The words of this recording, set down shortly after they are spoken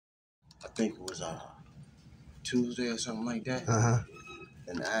I think it was Tuesday or something like that.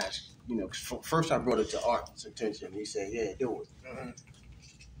 And I asked, first I brought it to Art's attention. He said, "Yeah, do it."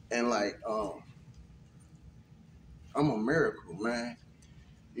 And like, I'm a miracle, man.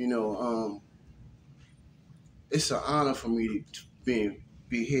 It's an honor for me to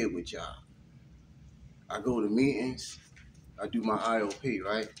be here with y'all. I go to meetings. I do my IOP,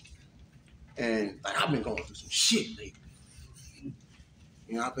 right? And like I've been going through some shit lately.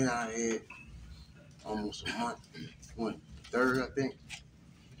 I've been out here almost a month, third, I think.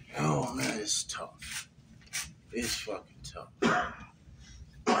 Oh man, it's tough. It's fucking tough.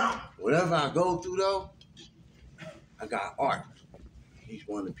 Whatever I go through though, I got Art. He's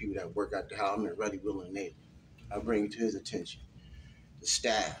one of the people that work out the house. I'm in Ready, Willing, and Able. I bring it to his attention. The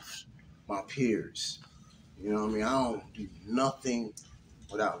staff, my peers. You know what I mean? I don't do nothing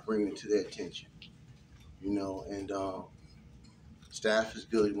without bringing it to their attention. And staff is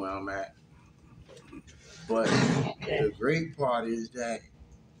good where I'm at. But the great part is that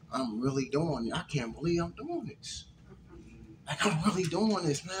I'm really doing it. I can't believe I'm doing this. Like, I'm really doing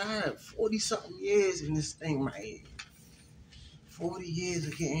this, man. I have 40-something years in this thing right here. 40 years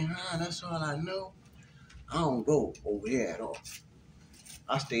of getting high, that's all I know. I don't go over here at all.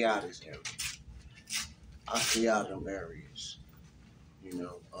 I stay out of this area. I stay out of them areas,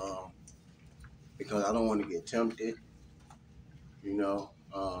 because I don't want to get tempted,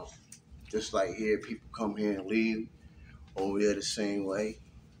 just like here, people come here and leave over there the same way,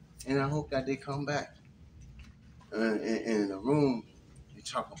 and I hope that they come back. And in the room, you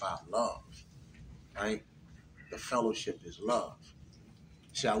talk about love, right? The fellowship is love.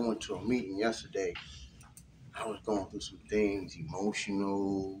 See, I went to a meeting yesterday. I was going through some things,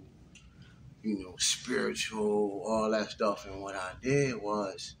 emotional, spiritual, all that stuff. And what I did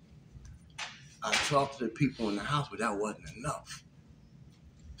was I talked to the people in the house, but that wasn't enough.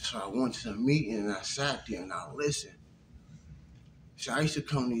 So I went to the meeting and I sat there and I listened. So I used to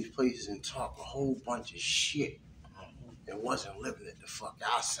come to these places and talk a whole bunch of shit and wasn't living it the fuck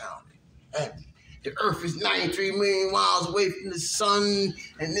out sounding heavy. The earth is 93 million miles away from the sun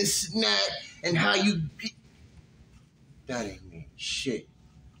and this and that and how you... That ain't mean shit.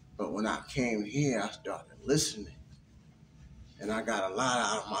 But when I came here, I started listening. And I got a lot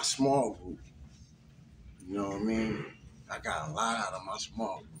out of my small group. You know what I mean? I got a lot out of my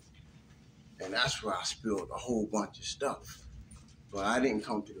small group. And that's where I spilled a whole bunch of stuff. But I didn't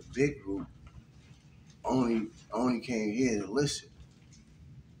come to the big group. Only came here to listen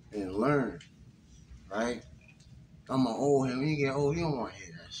and learn, right? I'm an old head. When you get old, you don't want to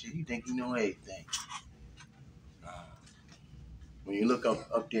hear that shit. You think you know everything. When you look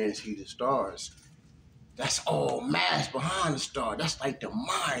up there and see the stars, that's all mass behind the star. That's like the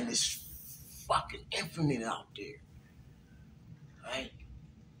mind is fucking infinite out there, right?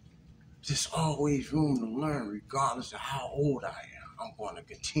 There's always room to learn regardless of how old I am. I'm going to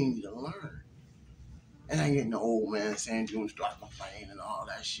continue to learn. And I ain't getting the old man saying doing start my pain and all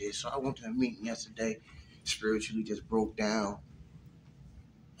that shit. So I went to a meeting yesterday, spiritually just broke down,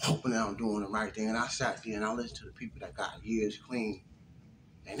 hoping that I'm doing the right thing. And I sat there and I listened to the people that got years clean.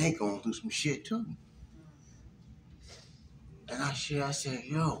 And they going through some shit too. And I said,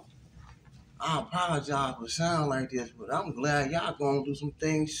 yo, I apologize for sounding like this, but I'm glad y'all going through some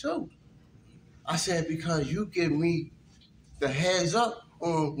things too. I said, because you give me the heads up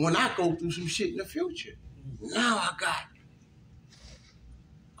on when I go through some shit in the future. Now I got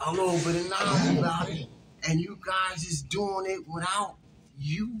a little bit of knowledge about it, and you guys is doing it without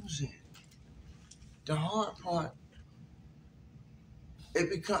using. The hard part,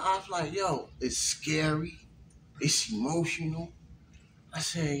 I was like, yo, it's scary, it's emotional. I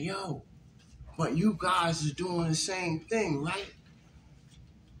said, yo, but you guys is doing the same thing, right?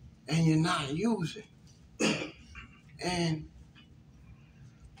 And you're not using. And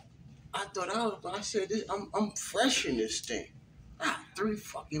I thought I said, this, I'm fresh in this thing. I had 3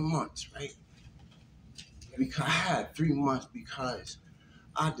 fucking months, right? Because I had 3 months because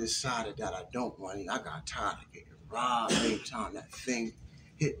I decided that I don't want it. I got tired of getting robbed every time that thing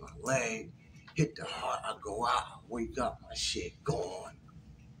hit my leg, hit the heart. I go out, I wake up, my shit gone.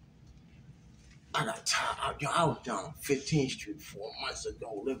 I got tired. I was down on 15th Street 4 months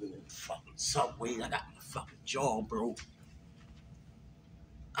ago, living in the fucking subway. I got my fucking jaw broke.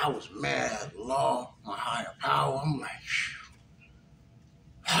 I was mad at the law, my higher power. I'm like,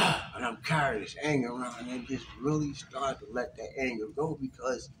 and I'm carrying this anger around, and just really started to let that anger go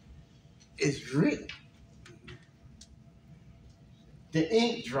because it's real. The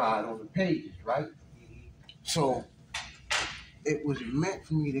ink dried on the pages, right? So it was meant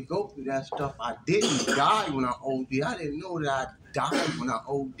for me to go through that stuff. I didn't die when I OD'd. I didn't know that I died when I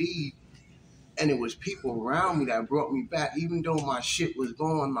OD'd And it was people around me that brought me back. Even though my shit was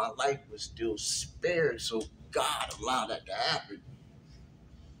gone, my life was still spared. So God allowed that to happen.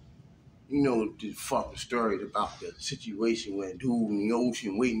 You know the fucking story about the situation where dude in the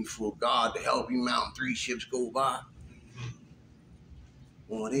ocean waiting for God to help him out and 3 ships go by.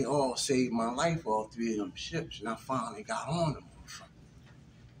 Well, they all saved my life, all 3 of them ships, and I finally got on them.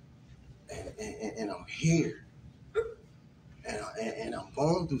 And I'm here. And I'm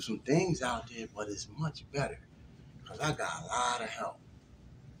going through some things out there, but it's much better. Because I got a lot of help.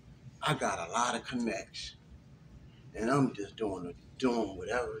 I got a lot of connects. And I'm just doing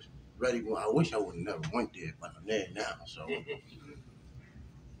whatever's ready. I wish I would have never went there, but I'm there now. So, you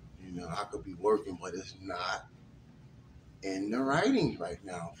know, I could be working, but it's not in the writings right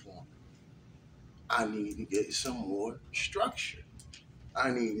now for me. I need to get some more structure. I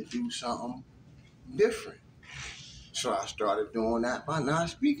need to do something different. So I started doing that by not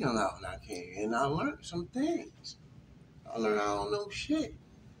speaking out when I came in. And I learned some things. I learned I don't know shit.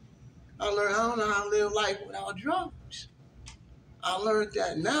 I learned I don't know how to live life without drugs. I learned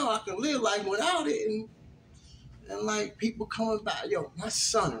that now I can live life without it. And like people coming back. Yo, my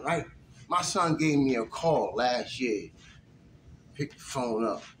son, right? My son gave me a call last year. Picked the phone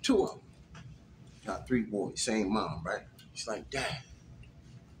up. 2 of them. Got 3 boys, same mom, right? He's like, Dad,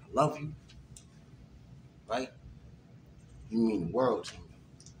 I love you. Right? You mean the world to me.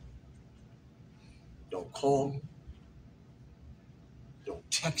 Don't call me. Don't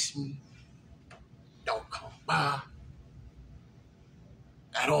text me. Don't come by.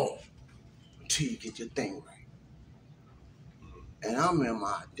 At all. Until you get your thing right. And I'm in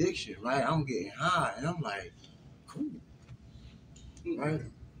my addiction, right? I'm getting high. And I'm like, cool. Right?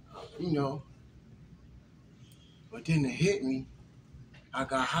 You know. But then it hit me. I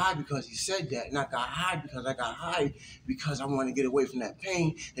got high because he said that. And I got high because I want to get away from that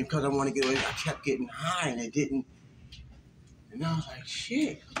pain. And because I want to get away, I kept getting high and it didn't. And I was like,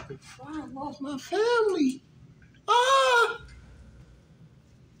 shit, I lost my family.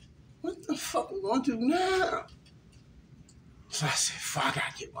 What the fuck am I going to do now? So I said, fuck, I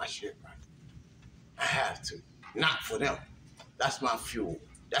gotta get my shit right. I have to. Not for them. That's my fuel.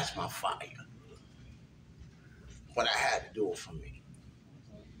 That's my fire. But I had to do it for me.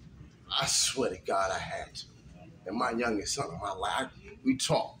 I swear to God I had to. And my youngest son in my life, we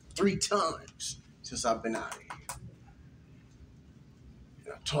talked 3 times since I've been out of here.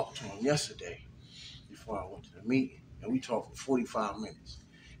 And I talked to him yesterday before I went to the meeting. And we talked for 45 minutes.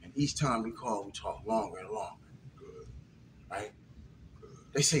 And each time we called, we talked longer and longer. Right?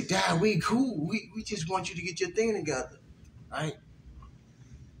 They say, Dad, we cool. We just want you to get your thing together. Right?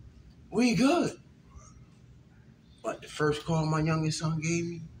 We good. But the first call my youngest son gave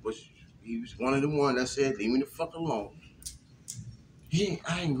me he was one of the ones that said, leave me the fuck alone. I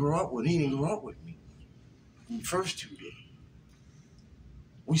didn't grow up with him. He didn't grow up with me. The first 2 did.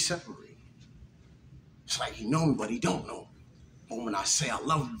 We separated. It's like he know me, but he don't know me. But when I say I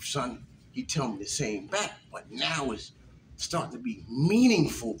love you, son, he tell me the same back. But now it's starting to be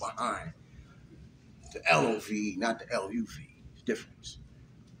meaningful behind the L-O-V, not the L-U-V. It's difference.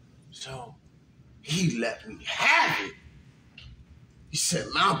 So he let me have it. He said,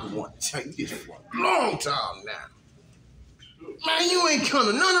 Malcolm, I want to tell you this for a long time now. Man, you ain't come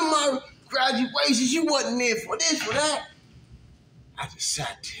to none of my graduations. You wasn't there for this, for that. I just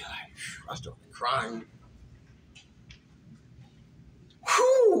sat there like, I started crying.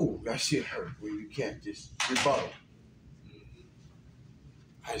 Whew, that shit hurt where you can't just rebuttal.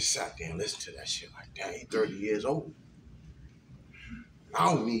 I just sat there and listened to that shit like, damn, he 30 years old.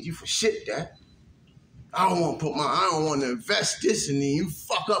 I don't need you for shit, Dad. I don't want to invest this and then you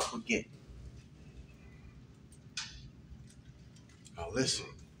fuck up again. I listened.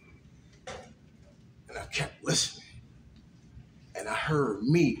 And I kept listening. And I heard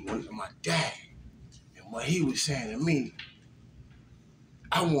me, my dad, and what he was saying to me.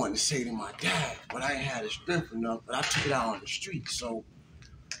 I wanted to say to my dad, but I ain't had the strength enough, but I took it out on the street. So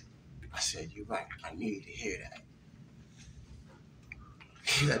I said, you're right. I need to hear that.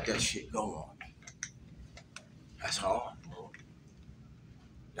 He let that shit go on. That's hard, bro.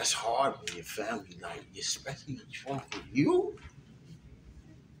 That's hard when your family, like, especially from you.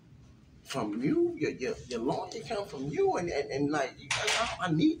 From you, your lawyer come from you, and like,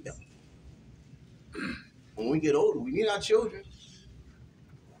 I need them. When we get older, we need our children.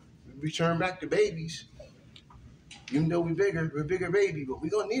 We return back to babies. Even though we're bigger baby, but we're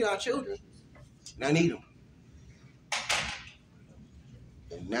gonna need our children. And I need them.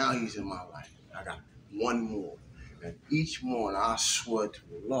 And now he's in my life. I got 1 more. And each morning, I swear to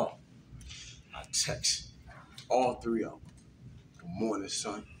the Lord, I text all 3 of them. Good morning,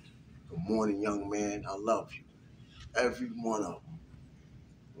 son. Good morning, young man. I love you. Every one of them,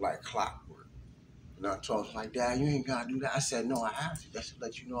 like clockwork. And I talked like, Dad, you ain't got to do that. I said, no, I have to. That's to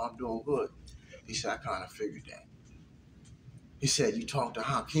let you know I'm doing good. He said, I kind of figured that. He said, you talked to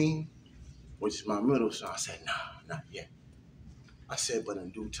Hakeem, which is my middle son. I said, nah, not yet. I said, but in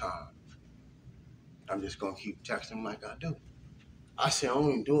due time, I'm just going to keep texting him like I do. I said, I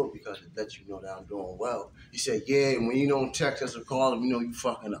only do it because it lets you know that I'm doing well. He said, yeah, when you don't text us or call him, you know you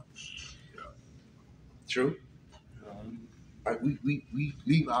fucking up. Yeah. True? Like we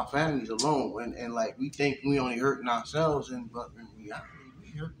leave our families alone and like we think we only hurting ourselves, but in reality, we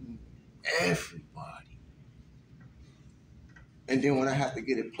hurting everybody. And then when I have to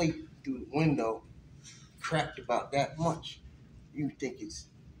get a plate through the window, cracked about that much, you think it's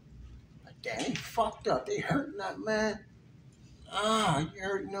like, damn, they fucked up. They hurting that man. You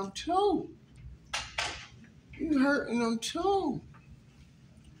hurting them too. You hurting them too.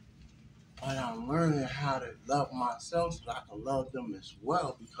 But I'm learning how to love myself so I can love them as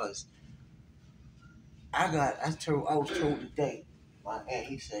well, because I was told today, my aunt,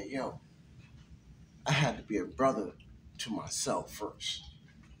 he said, yo, I had to be a brother to myself first.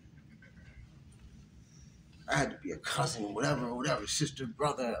 I had to be a cousin, whatever, sister,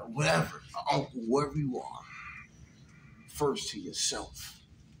 brother, whatever, uncle, wherever you are, first to yourself.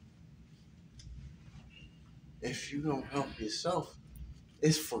 If you don't help yourself,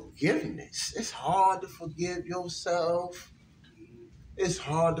 it's forgiveness. It's hard to forgive yourself. It's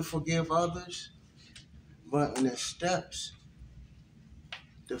hard to forgive others. But in the steps,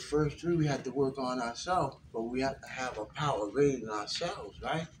 the first three we have to work on ourselves, but we have to have a power greater than ourselves,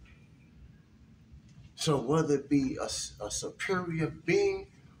 right? So whether it be a superior being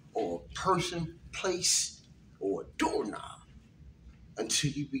or a person, place, or a doorknob,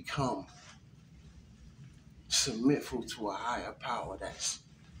 until you become submitful to a higher power,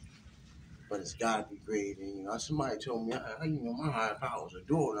 but it's got to be greater than you. Somebody told me, my higher power is a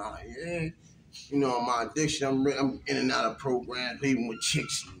doorknob. Yeah. My addiction, I'm in and out of programs, leaving with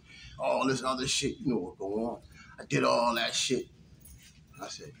chicks and all this other shit. You know what's going on. I did all that shit. I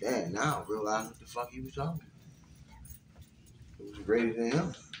said, damn, now I realize what the fuck he was talking about. It was greater than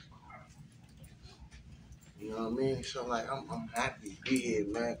him. You know what I mean? So, like, I'm happy to be here,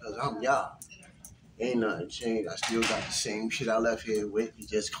 man, because I'm y'all. Ain't nothing changed. I still got the same shit I left here with. It's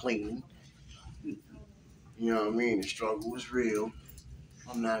just clean. You know what I mean? The struggle was real.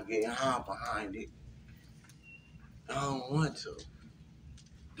 I'm not getting high behind it. I don't want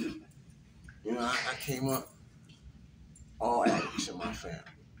to. I came up all addicts in my family.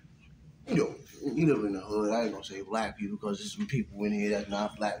 You live in the hood. I ain't gonna say black people because there's some people in here that's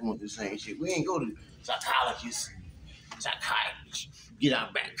not black want the same shit. We ain't go to psychologists, psychiatrists, get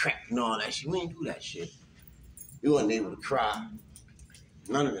our back cracked and all that shit. We ain't do that shit. You wasn't able to cry.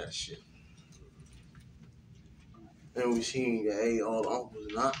 None of that shit. And we seen that, hey, all the uncles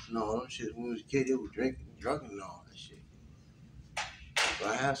and aunts and all them shit, when we was a kid, they were drinking, drunk and all that shit. But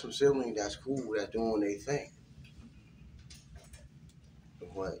I have some siblings that's cool, that's doing their thing.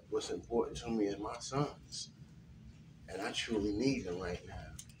 But what's important to me is my sons. And I truly need them right now.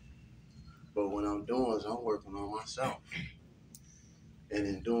 But what I'm doing is I'm working on myself. And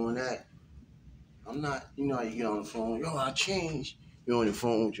in doing that, I'm not, you get on the phone, yo, I changed. You're on the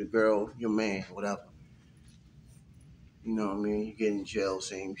phone with your girl, your man, whatever. You know what I mean? You get in jail,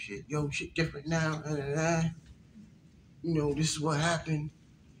 same shit. Yo, shit different now. This is what happened.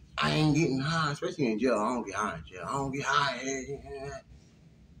 I ain't getting high, especially in jail. I don't get high in jail. I don't get high here.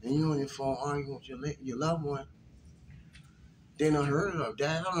 And you on your phone arguing with your loved one. They done heard it,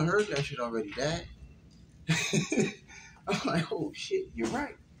 Dad. I done heard that shit already, Dad. I'm like, oh shit, you're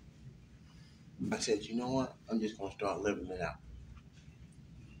right. I said, you know what? I'm just gonna start living it out.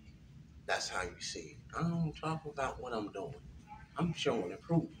 That's how you see it. I don't talk about what I'm doing. I'm showing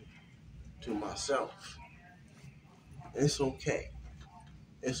improvement to myself. It's okay.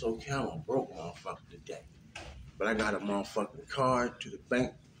 It's okay. I'm a broke motherfucker today. But I got a motherfucking card to the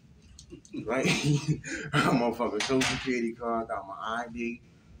bank. Right? I got a motherfucking social security card, got my ID,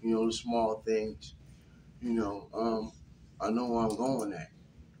 the small things. I know where I'm going at.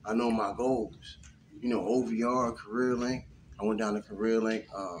 I know my goals. OVR, Career Link. I went down to Career Link.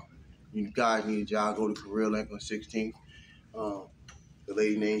 You guys need a job, go to Career Link on 16th. The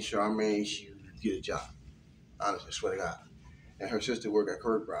lady named Charmaine, she get a job. Honestly, I swear to God. And her sister worked at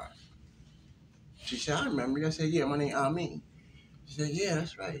Kirkbride. She said, I remember you. I said, yeah, my name Amin. She said, yeah,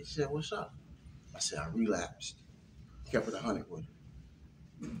 that's right. She said, what's up? I said, I relapsed. Kept it 100 with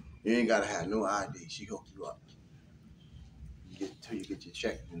her. You ain't got to have no ID. She hooked you up. Until you get your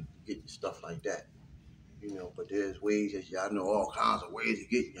check and get your stuff like that. You know, but there's ways that I know all kinds of ways to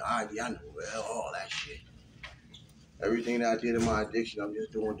get your ID. I know all that shit. Everything that I did in my addiction, I'm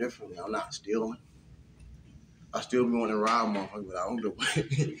just doing differently. I'm not stealing. I still be wanting to rob motherfuckers, but I don't do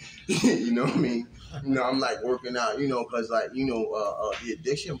it. You know what I mean? You know, I'm like working out, you know, because like, you know, the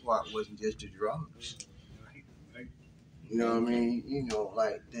addiction part wasn't just the drugs. You know what I mean? You know,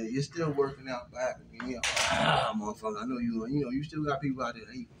 like, you're still working out back. You know, motherfucker, I know you know, you still got people out there.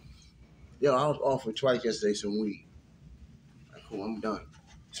 Hey, yo, I was offered twice yesterday some weed. Like, cool, I'm done.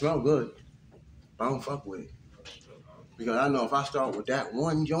 Smell good, but I don't fuck with it. Because I know if I start with that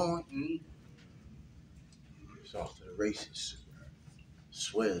one joint, it's off to the races.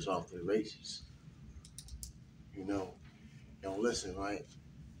 Swear it's off to the races. You know, listen, right?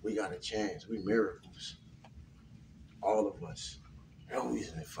 We got a chance. We miracles. All of us. Who's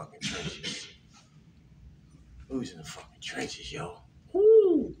in the fucking trenches? Who's in the fucking trenches, yo?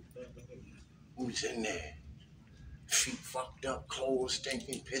 Woo! Who's in there? Feet fucked up, clothes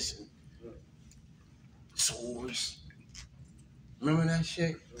stinking, pissing. Sores. Remember that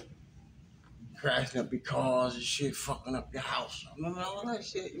shit? Crashing up your cars and shit, fucking up your house. Remember all that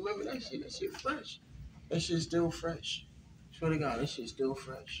shit? You remember that shit? That shit fresh. That shit's still fresh. Swear to God, that shit's still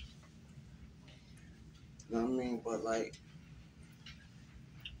fresh. You know what I mean? But like,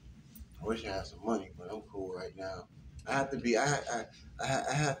 I wish I had some money, but I'm cool right now. I have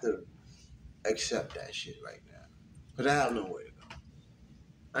to accept that shit right now. Because I have nowhere to go.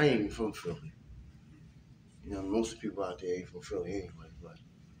 I ain't even from Philly. You know, most of the people out there ain't from Philly anyway, but,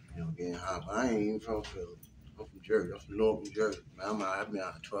 you know, getting high. But I ain't even from Philly. I'm from Jersey. I'm from North New Jersey. Man, I've been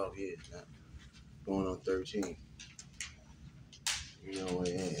out for 12 years now. Going on 13. You know,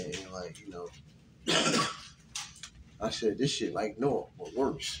 and like, you know, I said, this shit like North, but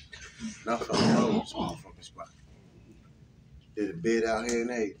worse. And I fell in love with this motherfucking spot. Did a bid out here and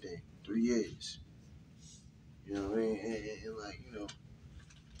everything. 3 years. You know what I mean? And like, you know,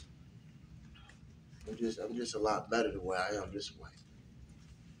 I'm just a lot better the way I am this way.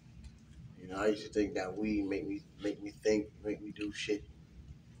 You know, I used to think that weed make me think, make me do shit.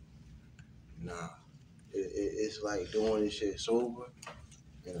 Nah. It's like doing this shit sober.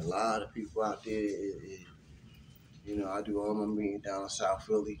 And a lot of people out there, you know, I do all my meetings down in South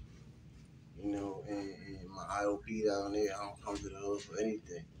Philly. You know, and my IOP down there, I don't come to the hood for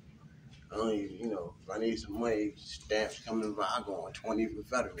anything. I don't even, you know, if I need some money, stamps coming by, I go on 20 for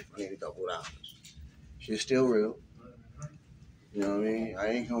federal if I need a couple $. Shit's still real. You know what I mean? I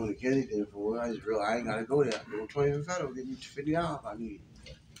ain't coming to get anything for it. It's real. I ain't got to go there. I go 20 for federal, give me $50 if I need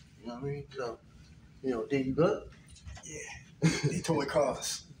it. You know what I mean? So, you know, think you good? Yeah. They toy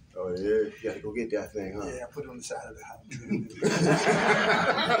cars. Oh, yeah? You got to go get that thing, huh? Yeah, I put it on the side of the house.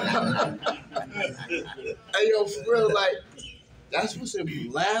 Hey, yo, for real, like, that's what's in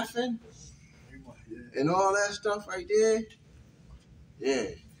you laughing and all that stuff right there.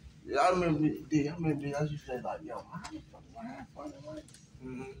 Yeah. I remember, I used to say, like, yo, how the fuck do I have fun in life?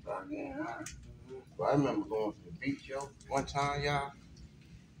 But I remember going to the beach, yo, one time, y'all.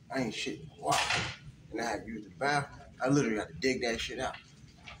 I ain't shitting in a while. And I had to use the bathroom. I literally had to dig that shit out.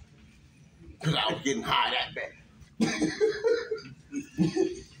 Because I was getting high that bad.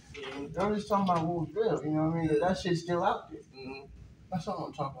 I'm just talking about what was real, you know what I mean? That shit's still out there. That's all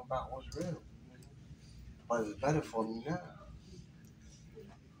I'm talking about, what's real. But it's better for me now.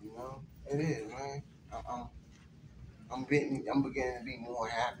 You know? It is, man. I'm beginning to be more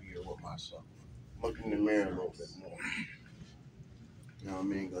happier with myself. Look in the mirror a little bit more. You know what I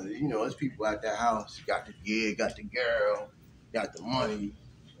mean? Because, you know, there's people at that house, got the gig, got the girl, got the money.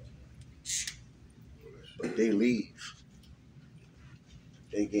 But they leave.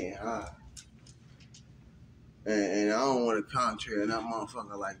 They getting high. And I don't want to contrary that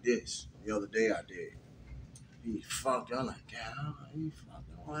motherfucker like this. The other day I did. He fucked. I'm like, damn, he fucked.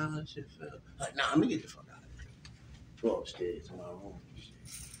 How that shit feel? Like, nah, let me get the fuck out of here. Go upstairs to my room and shit.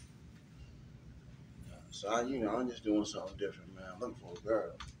 So I'm just doing something different, man. I'm looking for a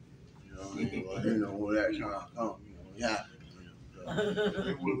girl. You know what I mean? Well, you know, when that time comes, you know, it happens.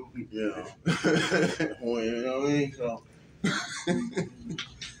 You know, well, you know what I mean? So,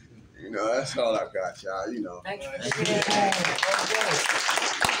 you know, that's all I got, y'all. You know. Thank you.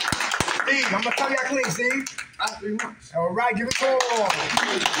 Steve, I'm gonna tell y'all clean, Steve. 3 months. All right, give it to him.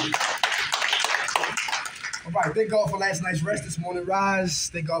 All right, thank God for last night's rest, this morning rise.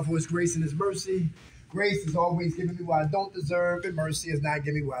 Thank God for His grace and His mercy. Grace is always giving me what I don't deserve, and mercy is not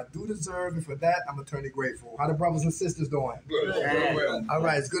giving me what I do deserve. And for that, I'm eternally grateful. How the brothers and sisters doing? Good. All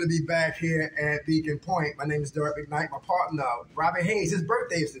right, it's good to be back here at Beacon Point. My name is Derek McKnight. My partner, Robin Hayes, his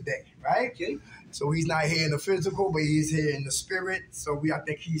birthday is today, right? Okay. So he's not here in the physical, but he's here in the spirit. So I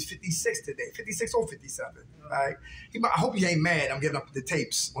think he's 56 today, 56 or 57, right? I hope he ain't mad. I'm giving up the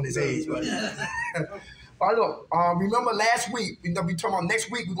tapes on his age, but. All right, look, remember last week, we talking about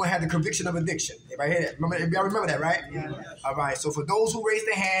next week, we're going to have the conviction of addiction. Everybody hear that? Y'all remember that, right? Yeah. All right, so for those who raised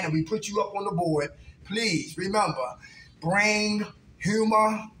their hand and we put you up on the board, please remember, bring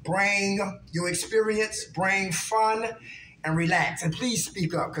humor, bring your experience, bring fun, and relax. And please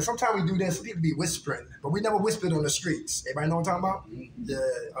speak up, because sometimes we do this, people be whispering, but we never whispered on the streets. Everybody know what I'm talking about? Yeah,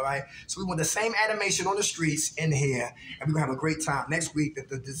 all right? So we want the same animation on the streets in here, and we're going to have a great time next week,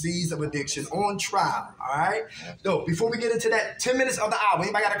 the disease of addiction on trial, all right? So before we get into that, 10 minutes of the hour.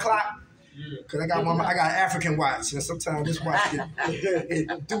 Anybody got a clock? Because I got an African watch, and sometimes this watch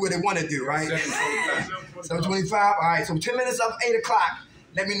it do what it want to do, right? 7:25. All right, so 10 minutes of 8 o'clock.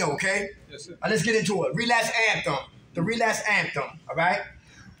 Let me know, okay? Yes, sir. Let's get into it. Relapse anthem. The relapse anthem, all right?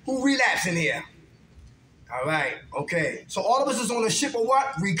 Who relapsing here? All right, okay. So all of us is on a ship of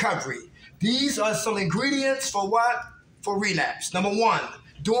what? Recovery. These are some ingredients for what? For relapse. Number one,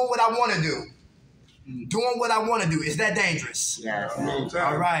 doing what I want to do. Doing what I want to do. Is that dangerous? Yes.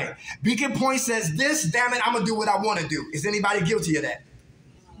 All right. Beacon Point says this, damn it, I'm going to do what I want to do. Is anybody guilty of that?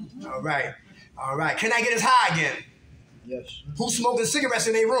 All right. All right. Can I get as high again? Yes. Who's smoking cigarettes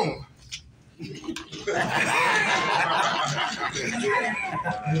in their room?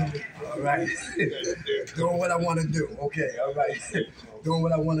 All right. Doing what I want to do. Okay. All right. Doing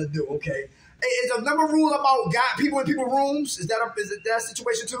what I want to do. Okay. Hey, is another rule about people in people's rooms? Is that a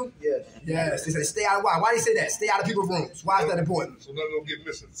situation too? Yes. Yes. They say stay out of why? Why do they say that? Stay out of people's rooms. Why is that important? So nothing will get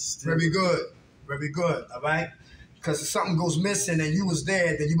missing. Very good. Very good. All right. Because if something goes missing and you was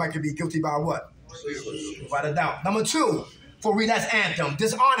there, then you might be guilty by what? Without a doubt. Number two, for relapse anthem,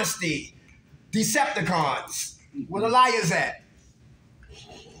 dishonesty. Decepticons. Where the liars at?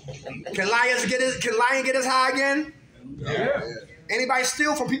 Can lion get us high again? Yeah. Anybody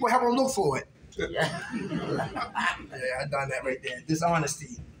steal from people, help them look for it. Yeah, I done that right there.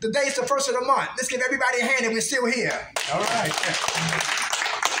 Dishonesty. Today is the first of the month. Let's give everybody a hand and we're still here. All right.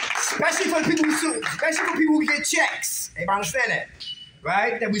 Especially for people who get checks. Everybody understand that?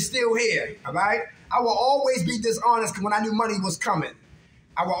 Right? That we're still here. All right? I will always be dishonest when I knew money was coming.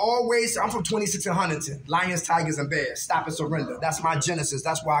 I'm from 26 in Huntington, Lions, Tigers, and Bears, stop and surrender. That's my genesis.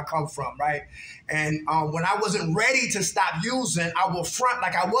 That's where I come from, right? And when I wasn't ready to stop using, I will front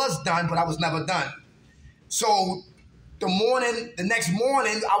like I was done, but I was never done. So the next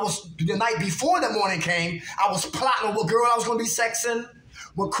morning, the night before the morning came, I was plotting what girl I was going to be sexing,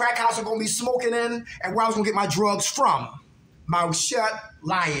 what crack house I was going to be smoking in, and where I was going to get my drugs from. Mouth shut,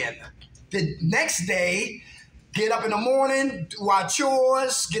 lying. The next day, get up in the morning, do our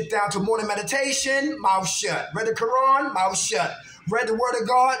chores, get down to morning meditation, mouth shut. Read the Quran, mouth shut. Read the Word of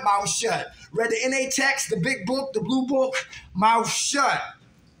God, mouth shut. Read the NA text, the big book, the blue book, mouth shut.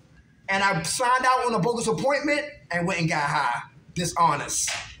 And I signed out on a bogus appointment and went and got high. Dishonest.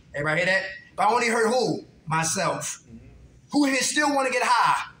 Everybody hear that? But I only heard who? Myself. Who here still want to get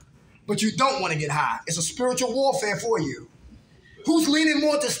high, but you don't want to get high? It's a spiritual warfare for you. Who's leaning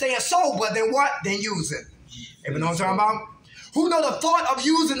more to staying sober than what? Than using. Everybody know what I'm talking about? Who know the thought of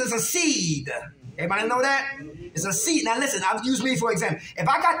using is a seed? Everybody know that? It's a seed. Now listen, I'll use me for example. If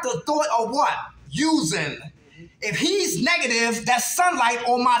I got the thought of what? Using. If he's negative, that's sunlight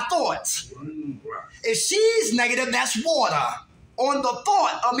on my thoughts. If she's negative, that's water on the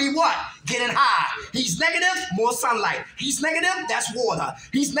thought of me what? Getting high. He's negative, more sunlight. He's negative, that's water.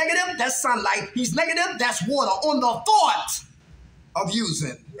 He's negative, that's sunlight. He's negative, that's water on the thought of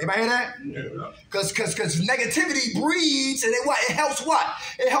using. Everybody hear that? Yeah. Because negativity breeds and it helps what?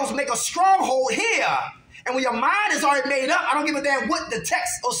 It helps make a stronghold here. And when your mind is already made up, I don't give a damn what the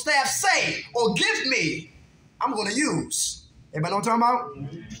text or staff say or give me. I'm going to use. Everybody know what I'm talking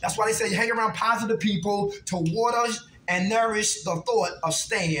about? That's why they say you hang around positive people to water and nourish the thought of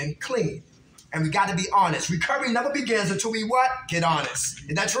staying clean. And we got to be honest. Recovery never begins until we what? Get honest.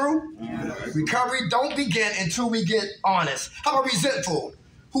 Is that true? Yeah. Recovery don't begin until we get honest. How about resentful?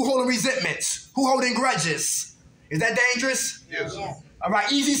 Who holding resentments? Who holding grudges? Is that dangerous? Yes. All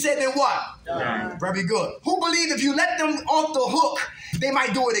right, easy said than what? Yeah. Very good. Who believe if you let them off the hook, they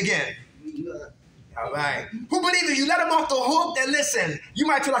might do it again? All right. Who believe if you let them off the hook, then listen, you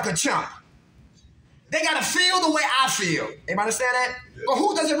might feel like a chump. They got to feel the way I feel. Everybody understand that? Yes. But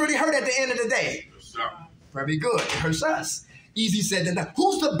who does it really hurt at the end of the day? Yes, Very good. It hurts us. Easy said than done.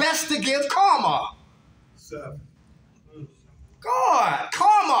 Who's the best to give karma? God,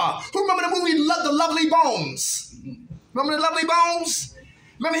 karma. Who remember the movie The Lovely Bones? Remember The Lovely Bones?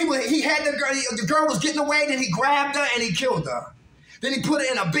 Remember he had the girl was getting away, then he grabbed her and he killed her. Then he put her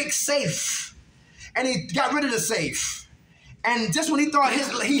in a big safe, and he got rid of the safe. And just when he thought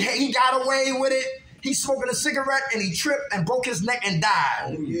he got away with it, he smoking a cigarette and he tripped and broke his neck and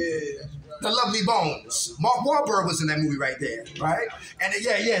died. Oh, yeah. The Lovely Bones. Mark Wahlberg was in that movie right there, right? And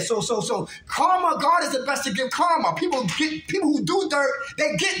So karma, God is the best to give karma. People who do dirt,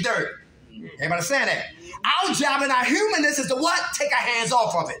 they get dirt. Everybody saying that? Our job and our humanness is to what? Take our hands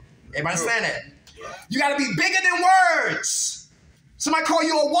off of it. Everybody saying that? You got to be bigger than words. Somebody call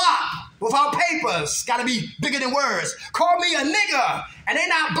you a wop without papers. Got to be bigger than words. Call me a nigger and they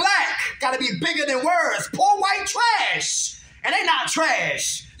not black. Got to be bigger than words. Poor white trash and they not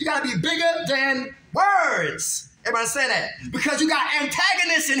trash. You got to be bigger than words. Everybody say that? Because you got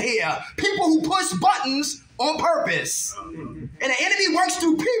antagonists in here. People who push buttons on purpose. And the enemy works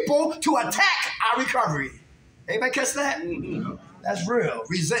through people to attack our recovery. Anybody catch that? That's real.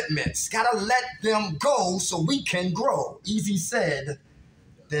 Resentments. Gotta let them go so we can grow. Easy said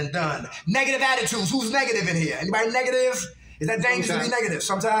than done. Negative attitudes. Who's negative in here? Anybody negative? Is that dangerous to be negative?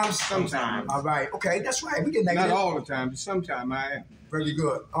 Sometimes? Sometimes. All right. Okay, that's right. We get negative. Not all the time, but sometimes I am. Very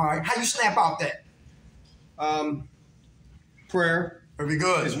good. All right. How you snap out that? Prayer. Very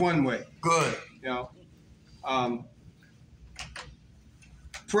good. Is one way. Good. You know.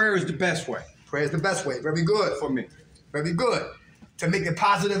 Prayer is the best way. Prayer is the best way. Very good. For me. Very good. To make the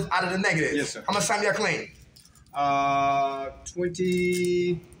positive out of the negative. Yes, sir. How much time y'all clean?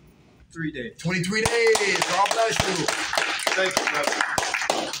 23 days. 23 days. God bless you. Thank you, brother.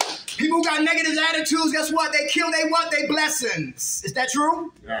 People who got negative attitudes, guess what? They kill they blessings. Is that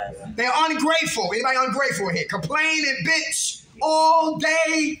true? Yeah. They're ungrateful. Anybody ungrateful here? Complain and bitch all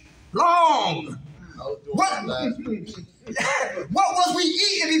day long. What was we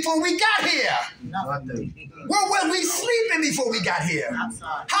eating before we got here? Where were we sleeping before we got here?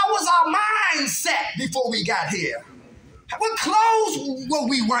 How was our mindset before we got here? What clothes were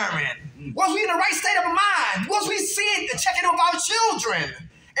we wearing? Was we in the right state of mind? Was we seeing, checking on our children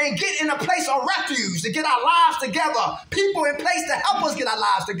and get in a place of refuge to get our lives together? People in place to help us get our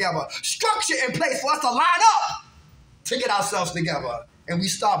lives together. Structure in place for us to line up to get ourselves together. And we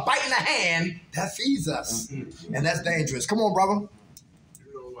start biting the hand that feeds us. And that's dangerous. Come on, brother.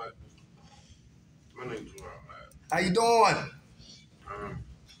 You know what? My name's Ron. How you doing?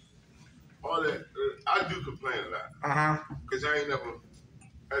 All that, I do complain a lot. Uh-huh. Because I ain't never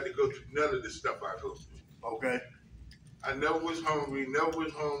had to go through none of the stuff I go through. Okay. I never was hungry, never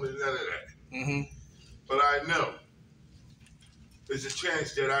was homeless, none of that. Mm-hmm. But I know there's a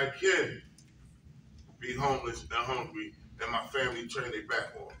chance that I can be homeless and hungry and my family turn their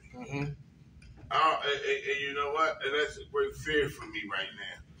back on me. Mm-hmm. And you know what? And that's a great fear for me right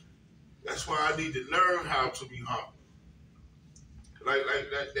now. That's why I need to learn how to be humble. Like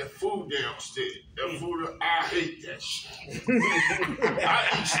that food downstairs. That food, I hate that shit.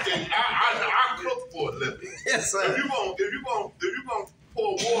 I eat steak. I cook for a living. Yes, sir. If you gonna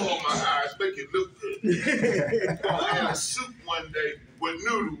pour water on my eyes, make it look good. I had a soup one day with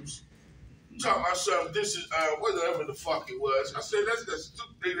noodles. Taught myself this is whatever the fuck it was. I said that's the soup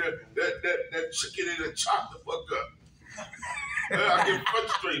thing that chicken in the chop the fuck up. I get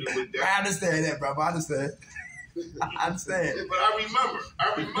frustrated with that. I understand that, bro. I understand. I understand. But I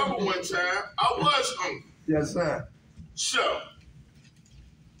remember one time I was hungry. Yes, sir. So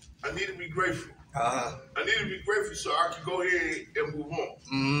I need to be grateful. Uh-huh. I need to be grateful so I can go ahead and move on.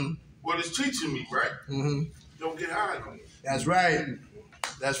 Mm-hmm. What it's teaching me, right? Mm-hmm. Don't get high no more. That's right.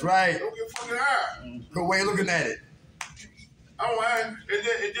 That's right. Don't get fucking high. Good way of looking at it. I don't high. And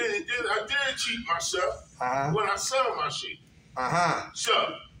then I did cheat myself when I sell my shit. Uh-huh.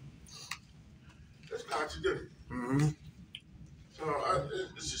 So that's contradictory. Mm-hmm. So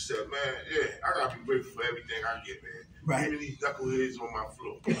it's just that, man, yeah, I gotta be grateful for everything I get, man. Right. Even these knuckleheads on my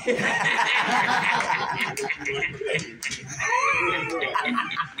floor.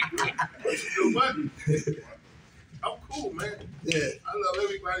 But you know what? I'm cool, man. Yeah. I love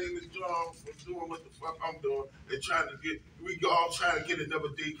everybody in this job for doing what the fuck I'm doing and we all trying to get another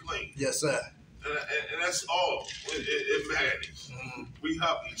day clean. Yes, sir. And that's all. It matters. Mm-hmm. We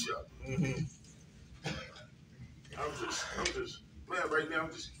help each other. Mm-hmm. I'm just, man, right now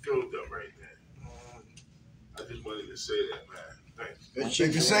I'm just filled up right now. I just wanted to say that, man. Thanks. Thank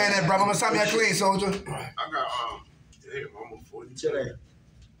you for saying that, brother. I'm gonna stop you clean, soldier. I got, hey, almost 40. Today.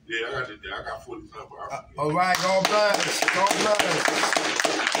 Yeah, I got 40 times. All right, God bless. God bless.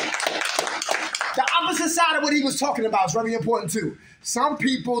 The opposite side of what he was talking about is very important too. some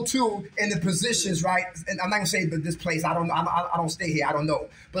people too in the positions, right? And I'm not gonna say this place. I don't know. I don't stay here. I don't know.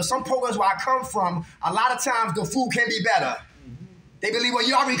 But some programs where I come from, a lot of times the food can be better. They believe, well,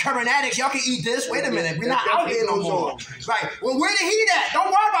 y'all recovering addicts, y'all can eat this. Wait a minute, we're not out here no more. Right. Well, where the heat at? Don't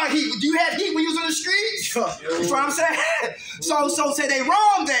worry about heat. Do you have heat when you was in the streets? You know what I'm saying? So say they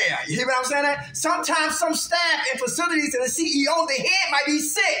wrong there. You hear what I'm saying? Sometimes some staff in facilities and the CEO, the head might be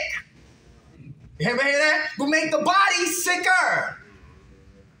sick. You ever hear that? Will make the body sicker.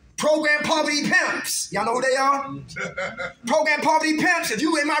 Program poverty pimps. Y'all know who they are? Program poverty pimps. If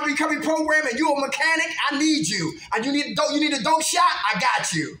you in my recovery program and you a mechanic, I need you. And you need a dope shot, I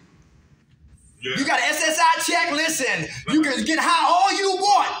got you. Yeah. You got an SSI check, listen, you can get high all you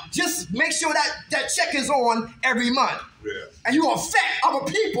want. Just make sure that check is on every month. Yeah. And you affect other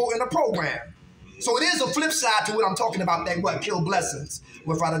people in the program. So it is a flip side to what I'm talking about, that kill blessings,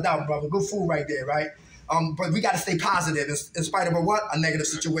 without a doubt, brother. Good food right there, right? But we got to stay positive in spite of a negative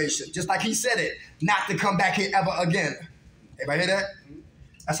situation. Just like he said it, not to come back here ever again. Everybody hear that?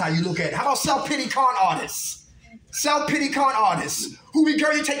 That's how you look at it. How about self-pity con artists? Self-pity con artists who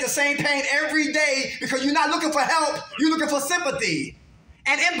regurgitate the same pain every day because you're not looking for help, you're looking for sympathy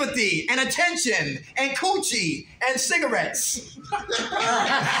and empathy and attention and coochie and cigarettes.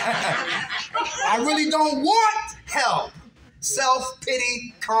 I really don't want help.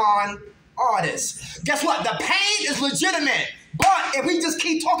 Self-pity con artists. Guess what? The pain is legitimate. But if we just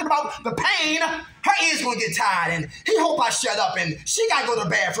keep talking about the pain, her ears gonna get tired and he hope I shut up and she gotta go to the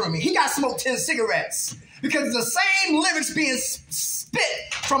bathroom and he gotta smoke 10 cigarettes. Because the same lyrics being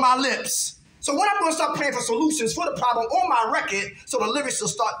spit from our lips. So when I'm gonna start playing for solutions for the problem on my record so the lyrics will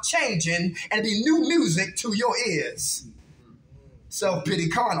start changing and be new music to your ears. Self-pity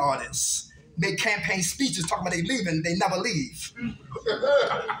con artists. Make campaign speeches talking about they leaving, they never leave.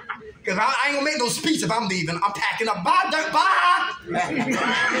 Because I ain't gonna make no speech if I'm leaving. I'm packing up. Bye.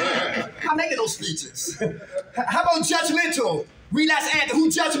 I'm making those speeches. How about judgmental? Relapse anthem. Who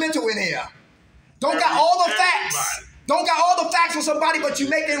judgmental in here? Don't got all the facts. Don't got all the facts on somebody, but you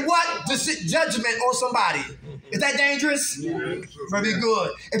making what? Judgment on somebody. Is that dangerous? Very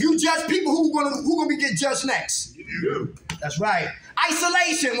good. If you judge people, who gonna be get judged next? You. That's right.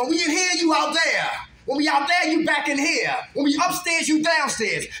 Isolation. When we in here, you out there. When we out there, you back in here. When we upstairs, you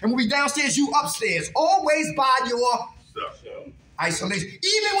downstairs. And when we downstairs, you upstairs. Always by your isolation.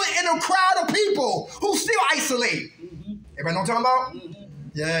 Even in a crowd of people who still isolate. Everybody know what I'm talking about?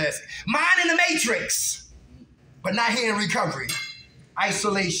 Yes. Mind in the matrix, but not here in recovery.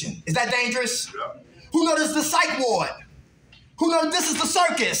 Isolation. Is that dangerous? Who knows this is the psych ward? Who knows this is the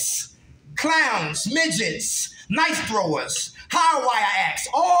circus? Clowns, midgets, knife throwers, high wire acts,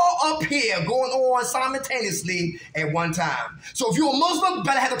 all up here going on simultaneously at one time. So if you're a Muslim,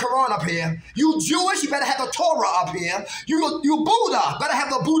 better have the Quran up here. You Jewish, you better have the Torah up here. You Buddha, better have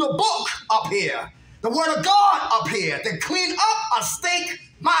the Buddha book up here. The word of God up here to clean up a stink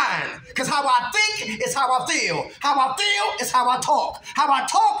mind. Because how I think is how I feel. How I feel is how I talk. How I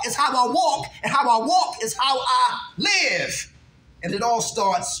talk is how I walk. And how I walk is how I live. And it all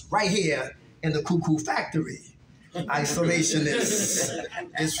starts right here in the cuckoo factory. Isolationists.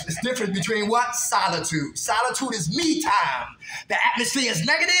 It's different between what? Solitude. Solitude is me time. The atmosphere is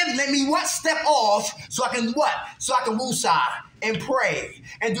negative. Let me what? Step off so I can what? So I can woosah and pray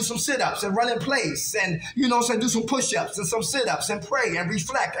and do some sit-ups and run in place and, you know, so do some push-ups and some sit-ups and pray and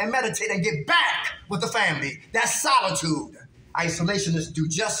reflect and meditate and get back with the family. That's solitude. Isolationists do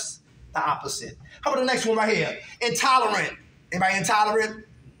just the opposite. How about the next one right here? Intolerant. Anybody intolerant?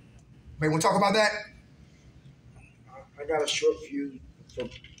 Anybody want to talk about that? I got a short fuse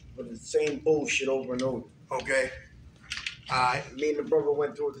for the same bullshit over and over. Okay. All right. Me and the brother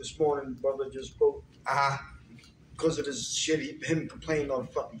went through it this morning. The brother just spoke. Because of this shit, him complaining all the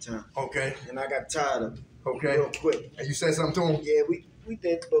fucking time. Okay. And I got tired of it. Okay. Real quick. And you said something to him? Yeah, we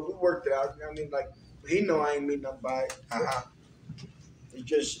did, but we worked it out. You know what I mean? Like, he know I ain't mean nothing by it.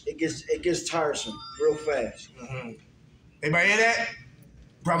 It gets tiresome real fast. Anybody hear that?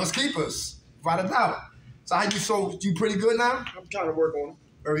 Brothers keepers. Without a doubt. So you pretty good now? I'm trying to work on it.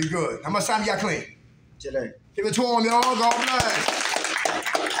 Very good. How much time you got clean? Today. Give it to him, y'all. God bless.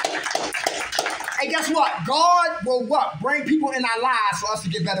 Hey, guess what? God will what? Bring people in our lives for us to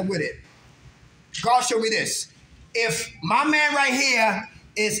get better with it. God showed me this. If my man right here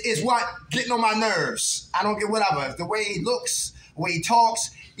is what? Getting on my nerves. I don't get whatever. If the way he looks, the way he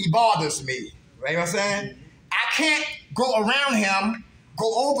talks, he bothers me. Right? You know what I'm saying? I can't go around him,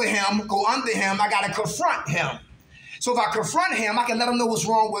 go over him, go under him. I got to confront him. So if I confront him, I can let him know what's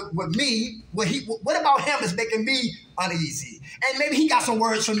wrong with me. What about him is making me uneasy? And maybe he got some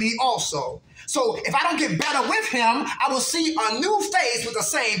words for me also. So if I don't get better with him, I will see a new face with the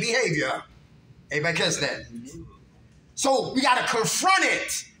same behavior. Everybody catch that? So we got to confront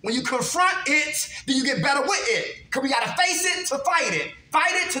it. When you confront it, then you get better with it. Because we got to face it to fight it.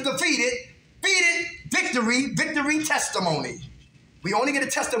 Fight it to defeat it. Beat it, victory, victory, testimony. We only get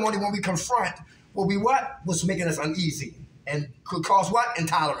a testimony when we confront what's making us uneasy and could cause what?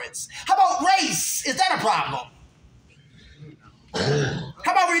 Intolerance. How about race? Is that a problem?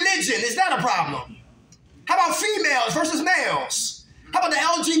 How about religion? Is that a problem? How about females versus males? How about the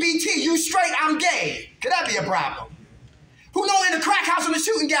LGBT? You straight, I'm gay. Could that be a problem? Who know in the crack house on the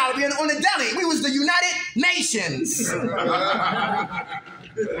shooting gallery and on the deli, we was the United Nations.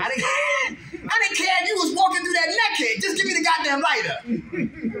 I didn't care if you was walking through that naked. Just give me the goddamn lighter.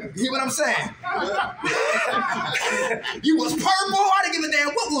 You hear what I'm saying? You was purple. I didn't give a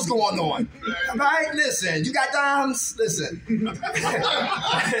damn what was going on. All right? Listen, you got dimes? Listen.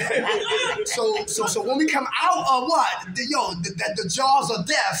 So when we come out of what? The jaws of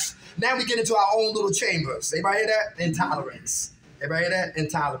death, now we get into our own little chambers. Everybody hear that? Intolerance. Everybody hear that?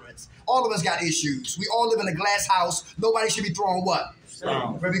 Intolerance. All of us got issues. We all live in a glass house. Nobody should be throwing what?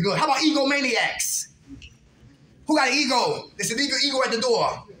 Very good. How about egomaniacs? Who got an ego? There's an ego at the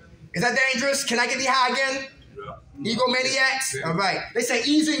door. Is that dangerous? Can I get the high again? Yeah. Egomaniacs? Yeah. All right. They say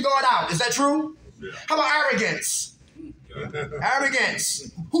easy God out. Is that true? Yeah. How about arrogance?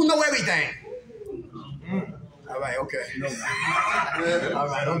 Arrogance. Who know everything? All right, okay. All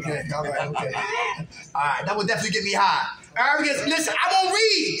right, okay. All right, that would definitely get me high. Arrogance. Listen, I won't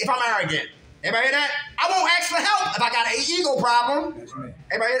read if I'm arrogant. Everybody hear that? I won't ask for help if I got an ego problem. That's me.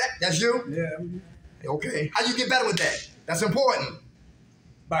 Everybody hear that? That's you? Yeah. Okay. How you get better with that? That's important.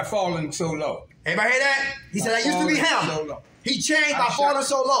 By falling so low. Everybody hear that? He said, I used to be him. So low. He changed by falling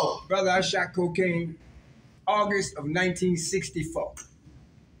so low. Brother, I shot cocaine August of 1964.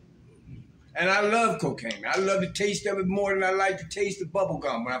 And I love cocaine. I love the taste of it more than I like the taste of bubble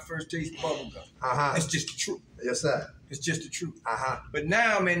gum when I first tasted bubble gum. That's just the truth. Yes, sir. It's just the truth. But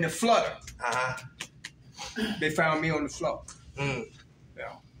now I'm in the flutter. They found me on the floor. Yeah.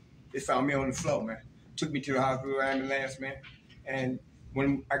 They found me on the floor, man. Took me to the hospital ambulance, man. And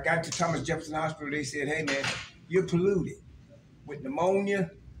when I got to Thomas Jefferson Hospital, they said, hey, man, you're polluted with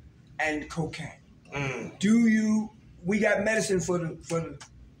pneumonia and cocaine. We got medicine for the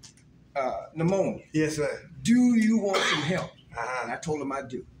pneumonia. Yes, sir. Do you want some help? And I told him I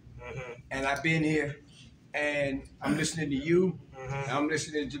do. And I've been here, and I'm listening to you. I'm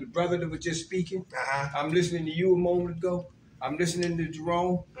listening to the brother that was just speaking. I'm listening to you a moment ago. I'm listening to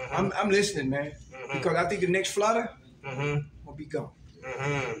Jerome. I'm listening, man, because I think the next flutter will be gone.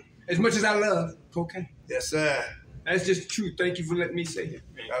 As much as I love cocaine. Yes, sir. That's just the truth. Thank you for letting me say it.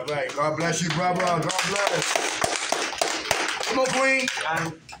 All right. God bless you, brother. God bless. Come on, Queen.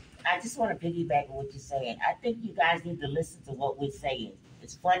 I just want to piggyback on what you're saying. I think you guys need to listen to what we're saying.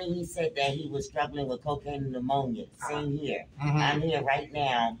 It's funny he said that he was struggling with cocaine and pneumonia. Same here. I'm here right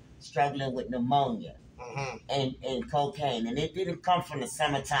now struggling with pneumonia and cocaine. And it didn't come from the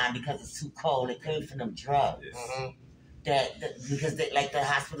summertime because it's too cold. It came from them drugs. Because like the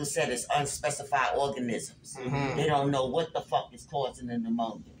hospital said, it's unspecified organisms. They don't know what the fuck is causing the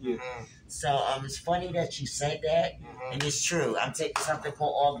pneumonia. So it's funny that you said that, and it's true. I'm taking something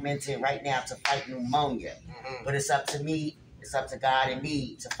called Augmentin right now to fight pneumonia. But it's up to me, it's up to God and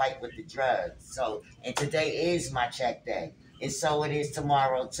me to fight with the drugs. So, and today is my check day. And so it is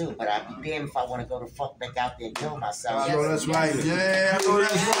tomorrow too. But I'll be damned if I want to go the fuck back out there and kill myself. I know that's right. Yeah, I know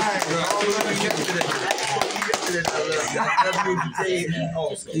that's right.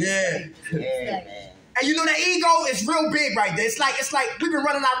 Yeah, man. And you know that ego is real big right there. It's like we've been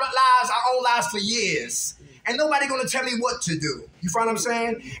running our own lives for years. And nobody gonna tell me what to do. You find what I'm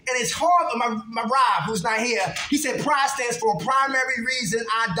saying? And it's hard. My Rob, who's not here, he said pride stands for a primary reason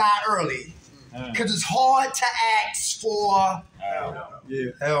I die early. Because it's hard to ask for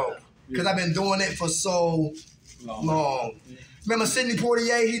help. Because I've been doing it for so long. Remember Sidney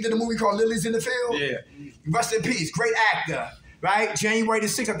Poitier? He did a movie called Lilies in the Field? Yeah. Rest in peace. Great actor. Right? January the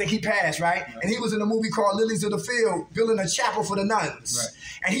 6th, I think he passed, right? And he was in a movie called Lilies of the Field, building a chapel for the nuns. Right.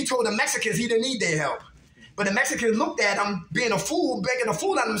 And he told the Mexicans he didn't need their help. But the Mexicans looked at him being a fool, begging a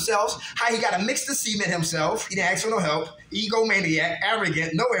fool on themselves, how he got to mix the cement himself. He didn't ask for no help. Egomaniac,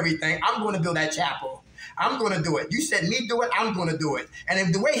 arrogant, know everything. I'm going to build that chapel. I'm going to do it. You said me do it, I'm going to do it. And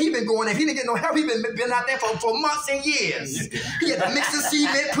if the way he been going, if he didn't get no help, he been out there for months and years. He had to mix the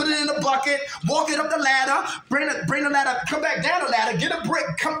cement, put it in a bucket, walk it up the ladder, bring the ladder, come back down the ladder, get a brick,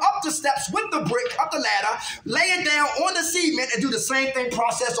 come up the steps with the brick, up the ladder, lay it down on the cement and do the same thing,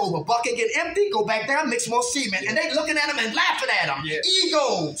 process over. Bucket get empty, go back down, mix more cement. And they looking at him and laughing at him. Yeah.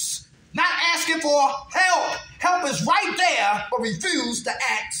 Egos. Not asking for help. Help is right there, but refuse to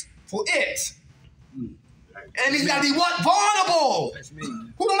ask for it. And he's got to be what? Vulnerable. That's me.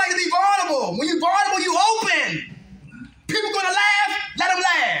 Who don't like to be vulnerable? When you're vulnerable, you open. People going to laugh, let them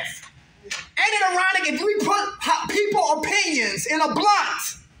laugh. Ain't it ironic if we put people opinions in a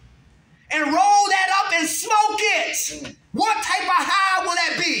blunt and roll that up and smoke it? What type of high will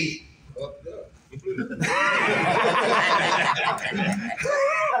that be?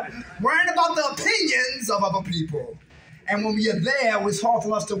 Worrying about the opinions of other people. And when we are there, it's hard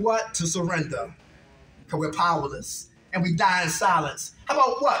for us to what? To surrender. Because we're powerless. And we die in silence. How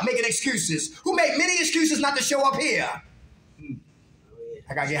about what? Making excuses. Who made many excuses not to show up here?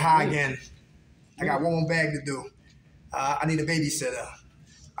 I got to get high again. I got one more bag to do. I need a babysitter.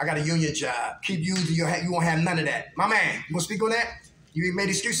 I got a union job. Keep using your head. You won't have none of that. My man, you want to speak on that? You made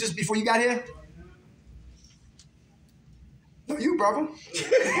excuses before you got here? No, you, brother. I made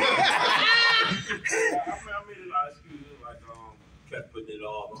a lot of excuses, like kept putting it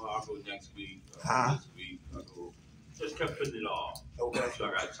off. I'll go next week. This week, I'll go. Just kept putting it off. Okay. So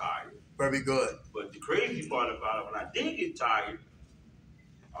I got tired. Very good. But the crazy part about it, when I did get tired,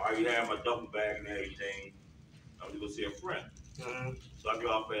 I already had my duffel bag and everything. I was going to see a friend. So I get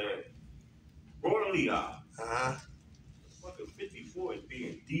off at Royal Lehigh. Fucking 54 is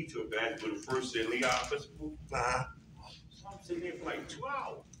being detoured back to the first Lehigh Festival. So I'm sitting there for like 2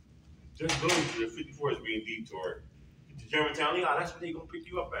 hours. Just going to the 54 is being detoured. Get to Germantown, Lehigh, that's where they're going to pick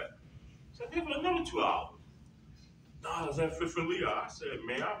you up at. So I there for another 2 hours. No, I was at Fifth and Lehigh. I said,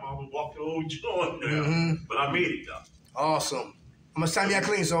 man, I'm almost walking the old joint now. But I made it, though. Awesome. How much time you got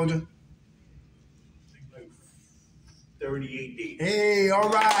clean, soldier? Like 38 days. Hey, all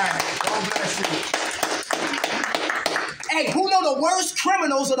right. God bless you. Hey, who know the worst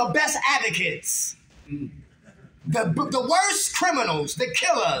criminals are the best advocates? The worst criminals, the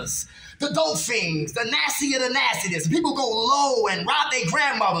killers, the dope fiends, the nasty of the nastiness. People go low and rob their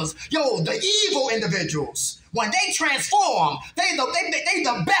grandmothers. Yo, the evil individuals, when they transform, they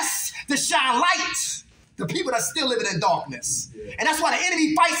the best to shine light. The people that still living in darkness. And that's why the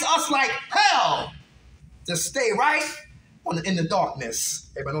enemy fights us like hell to stay right in the darkness.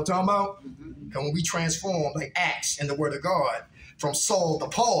 Everybody know what I'm talking about? And when we transform like Acts in the Word of God, from Saul to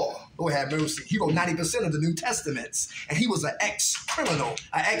Paul, Lord have mercy, he wrote 90% of the New Testaments. And he was an ex-criminal,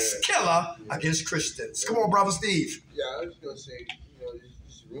 an ex-killer against Christians. Come on, Brother Steve. Yeah, I was going to say,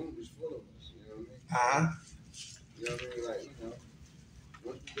 this room is full of us, you know what I mean? You know what I mean? Like,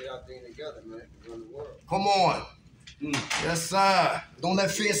 once we get our thing together, man, we run the world. Come on. Yes, sir. Don't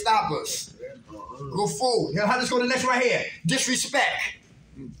let fear stop us. Go full. Now, let's go to the next right here. Disrespect.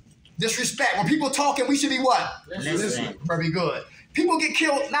 Disrespect. When people talking, we should be what? Listening. Very good. People get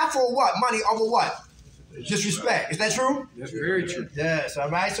killed not for what? Money, over what? Disrespect. Is that true? That's very true. Yes, all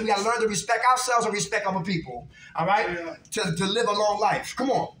right. So we got to learn to respect ourselves and respect other people. All right? To live a long life.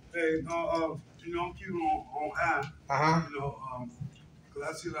 Come on. Hey, I'm keeping on high. Because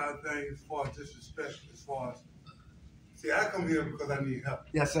I see a lot of things as far as disrespect, see, I come here because I need help.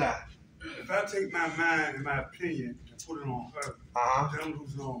 Yes, sir. If I take my mind and my opinion and put it on her, then I'm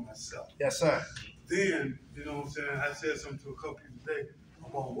losing on myself. Yes, sir. Then, you know what I'm saying, I said something to a couple people today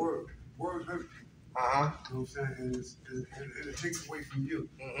about words. Words hurt people. You know what I'm saying? And it takes away from you.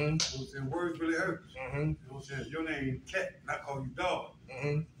 You know what I'm saying? Words really hurt. You know what I'm saying? Your name Cat, and I call you Dog.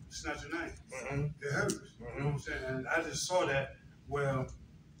 It's not your name. It hurts. You know what I'm saying? And I just saw that where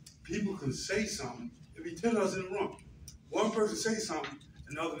people can say something. If you 10 of us in the room, one person say something,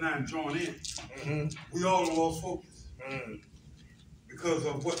 and the other 9 drawn in. We all lost focus because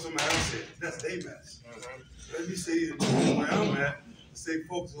of what somebody else said. That's their mess. Let me say where I'm at, stay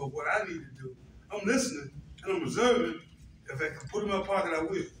focused on what I need to do. I'm listening and I'm observing. If I can put it in my pocket, I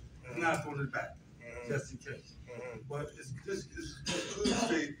will. I'm not throwing it back, just in case. But it's good to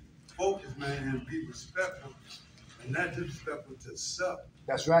stay focused, man, and be respectful, and not disrespectful to self.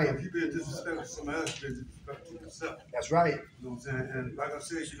 That's right. If you being disrespectful to somebody else, you're being disrespectful to yourself. That's right. You know what I'm saying? And like I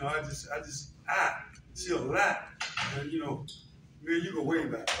said, I see a lot. And, man, you go way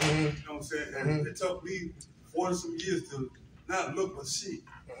back. You know what I'm saying? And it took me 40 some years to not look but see.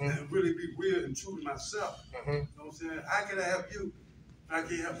 And really be real and true to myself. You know what I'm saying? How can I help you? I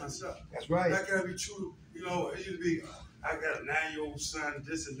can't help myself. That's right. How can I be true? It used to be, I got a 9-year-old son,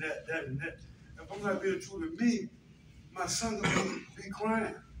 this and that, that and that. if I'm not being true to me, my son gonna be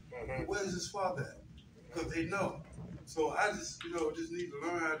crying. Where's his father at? Because they know. So I just, just need to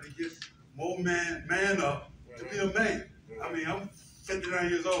learn how to get more man up to be a man. I mean, I'm 59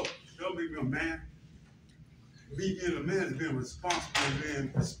 years old. Don't make me a man. Me being a man is being responsible and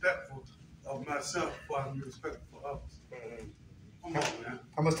being respectful of myself before I can be respectful for others. Come on, man.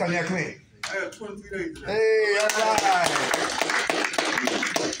 How much time y'all clean? I got 23 days today. Hey, all right.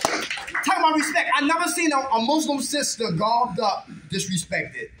 Talking about respect. I never seen a Muslim sister garbed up,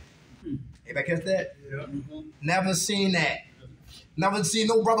 disrespected. Anybody catch that? Yeah. Never seen that. Never seen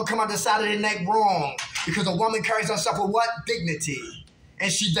no brother come out the side of their neck wrong because a woman carries herself with what? Dignity.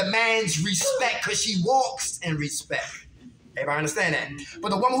 And she demands respect because she walks in respect. Everybody understand that?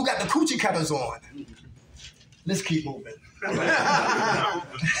 But the woman who got the coochie cutters on, let's keep moving.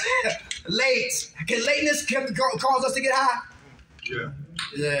 Late. Can lateness cause us to get high? Yeah.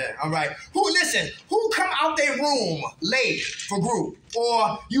 Yeah, all right. Who come out their room late for group?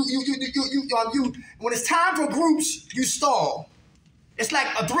 Or you when it's time for groups, you stall. It's like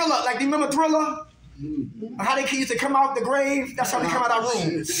a Thriller, like do you remember Thriller? How they used to come out the grave? That's how they come out our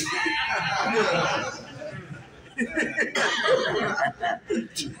rooms.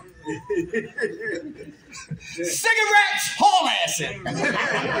 Cigarettes, haul assing.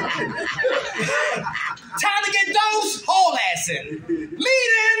 Time to get dosed, haul assing.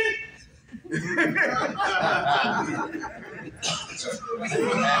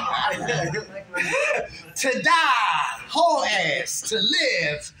 To die, haul ass. To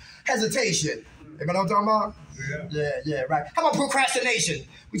live, hesitation. Everybody know what I'm talking about? Yeah, right. How about procrastination?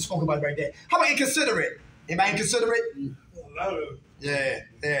 We spoke about it right there. How about inconsiderate? Anybody inconsiderate? Yeah.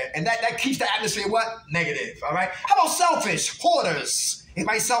 And that keeps the atmosphere what? Negative, all right? How about selfish? Hoarders.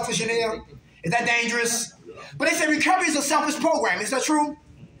 Anybody selfish in here? Is that dangerous? But they say recovery is a selfish program. Is that true?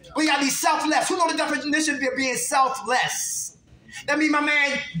 We gotta be selfless. Who know the definition of being selfless? That means my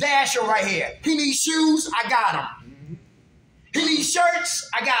man Dasher right here. He needs shoes, I got him. He needs shirts,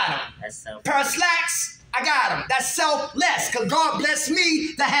 I got him. That's selfish. Pair of slacks, I got him. That's selfless, because God blessed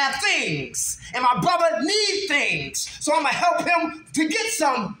me to have things. And my brother needs things. So I'm going to help him to get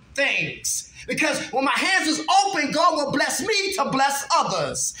some things. Because when my hands is open, God will bless me to bless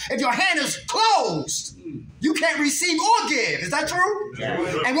others. If your hand is closed, you can't receive or give. Is that true?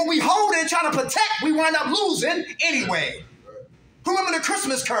 Yeah. And when we hold it and try to protect, we wind up losing anyway. Who remember the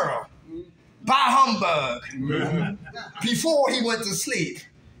Christmas Carol? By humbug. Before he went to sleep.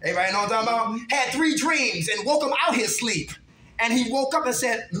 Everybody know what I'm talking about? Had 3 dreams and woke him out his sleep. And he woke up and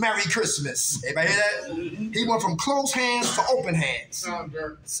said, Merry Christmas. Everybody hear that? He went from closed hands to open hands.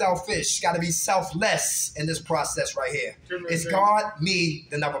 Selfish. Got to be selfless in this process right here. It's God, me,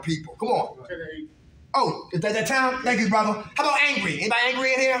 then other people. Come on. Oh, is that time? Thank you, brother. How about angry? Anybody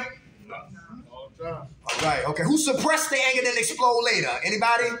angry in here? All right, okay. Who suppressed the anger then explode later?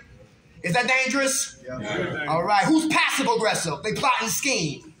 Anybody? Is that dangerous? Yeah. All right. Who's passive aggressive? They plot and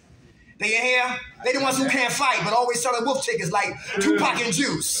scheme. They in here? They the ones who can't fight, but always selling wolf tickets like Tupac and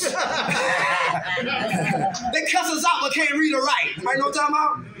Juice. They cuss us out, but can't read or write. Anybody know what I'm talking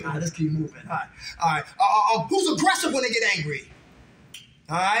about? All right, let's keep moving. All right. Who's aggressive when they get angry?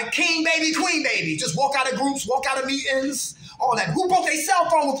 All right. King baby, queen baby. Just walk out of groups, walk out of meetings, all that. Who broke their cell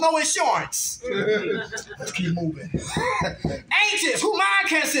phone with no insurance? Let's keep moving. Anxious. Who mind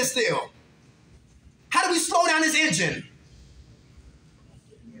can't sit still? How do we slow down this engine?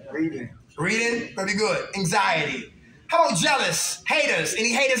 Reading. Very good. Anxiety. How about jealous? Haters.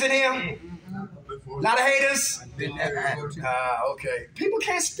 Any haters in here? A lot of haters? Okay. People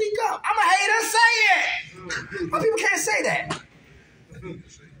can't speak up. I'm a hater. Say it. But people can't say that.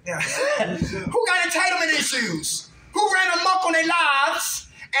 Yeah. Who got entitlement issues? Who ran amok on their lives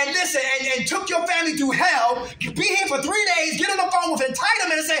and listen and took your family through hell, be here for 3 days, get on the phone with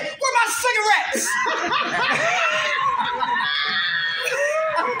entitlement and say, where my cigarettes?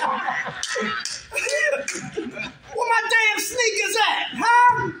 Where my damn sneakers at?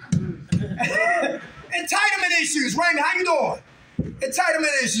 Huh? Entitlement issues. Raymond, how you doing?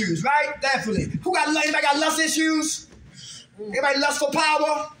 Entitlement issues, right? Definitely. Anybody got lust issues? Anybody lust for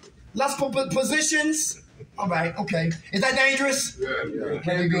power? Lust for positions? All right, okay. Is that dangerous? Yeah.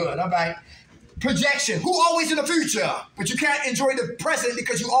 Very good, all right. Projection. Who always in the future? But you can't enjoy the present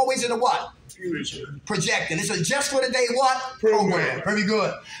because you always in the what? Future. Projecting. It's a just for the day what? Program. Very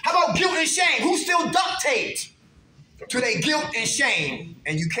good. How about guilt and shame? Who's still duct taped to their guilt and shame?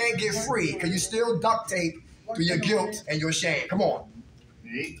 And you can't get free because you still duct taped to your guilt and your shame. Come on.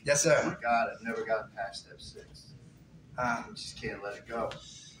 Me? Yes, sir. Oh my God, I've never gotten past step 6. I just can't let it go.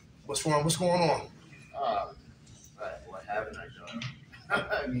 What's going on? What haven't I done?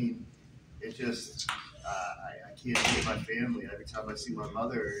 I mean, it just, I can't see my family. Every time I see my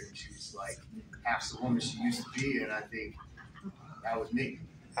mother, and she's like half the woman she used to be, and I think that was me.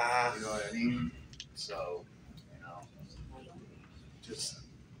 You know what I mean? So, you know, just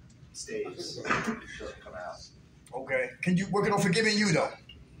stays. It doesn't come out. Okay. Can you working on forgiving you though?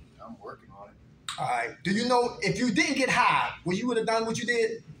 I'm working on it. All right. Do you know if you didn't get high, would you would have done what you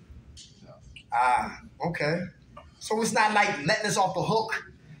did? No. Okay. So it's not like letting us off the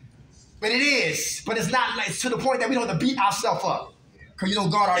hook, but it is. But it's not like to the point that we don't have to beat ourselves up, because you know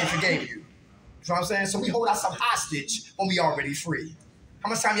God already forgave you. You know what I'm saying? So we hold ourselves hostage when we already free. How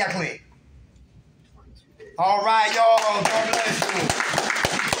much time y'all clean? 22 days. All right, y'all. God bless you.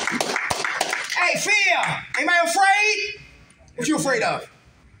 Hey, fear. Anybody afraid? What you afraid of?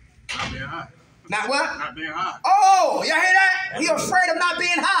 Not being high. Not what? Not being high. Oh, y'all hear that? He afraid of not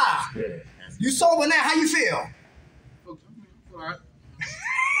being high. You sober now, how you feel? All right.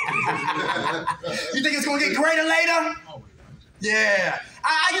 You think it's gonna get greater later? Always. Yeah.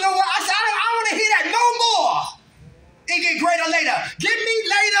 You know what? I want to hear that no more. It get greater later. Give me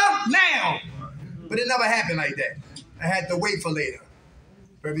later now. But it never happened like that. I had to wait for later.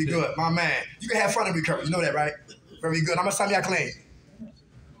 Very good, my man. You can have fun in recovery. You know that, right? Very good. How much time y'all clean?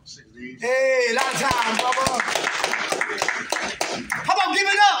 6 days. Hey, a lot of time, brother. How about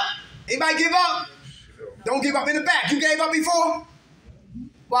giving up? Anybody give up? Don't give up in the back. You gave up before?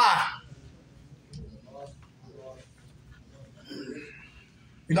 Why?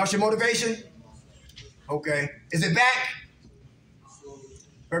 You lost your motivation? Okay. Is it back?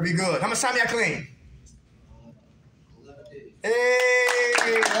 Very good. How much time y'all clean? Hey,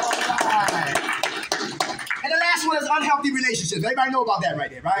 all right. And the last one is unhealthy relationships. Everybody know about that right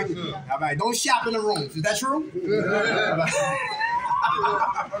there, right? All right. Don't shop in the rooms. Is that true?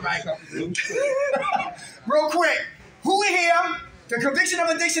 All right. Real quick. Who in here? The conviction of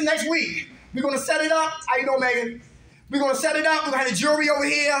addiction next week. We're going to set it up. How you doing, Megan? We're going to set it up. We're going to have the jury over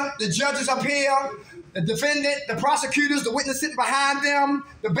here, the judges up here, the defendant, the prosecutors, the witness sitting behind them,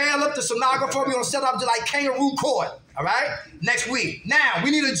 the bailiff, the stenographer. We're going to set up to like kangaroo court, all right? Next week. Now,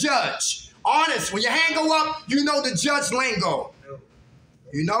 we need a judge. Honest, when your hand go up, you know the judge lingo.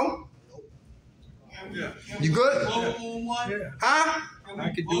 You know? Yeah. You good? Huh? I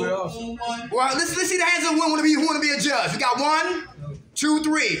could do it also. Well, let's see the hands of who want to be a judge. We got 1, 2,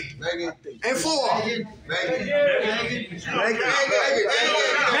 3, and 4. Megan, you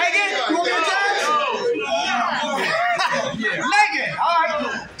want to be a judge? Megan, all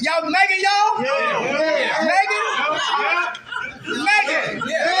right. Y'all, Megan, y'all? Yeah. Megan?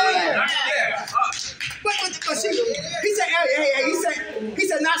 Yeah. But he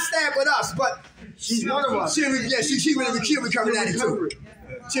said not stab with us, but She's one of us. she recovered that too.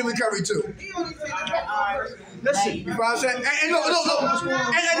 She in recovery too. Listen, you know what I'm saying? And look. And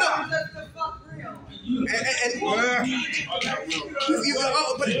look.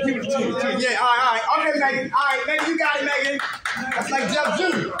 Yeah, all right. Okay, Megan. All right, Megan, you got it, Megan. That's like Jeff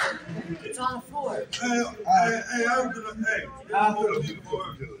Jr. It's on the floor.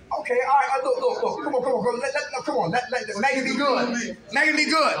 Okay, all right. Look. Come on. Let Megan be good. Megan be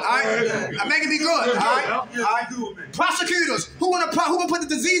good. All right. Megan be good. All right. Prosecutors, who wanna put the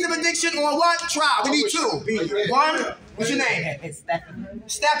disease of addiction on what trial? We need 2. 1. What's your name? It's Stephanie.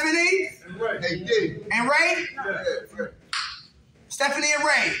 Stephanie and Ray. Stephanie and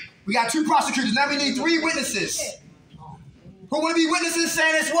Ray. We got 2 prosecutors. Now we need 3 witnesses. Who want to be witnesses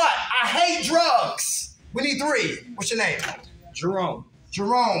saying it's what? I hate drugs. We need 3. What's your name? Jerome.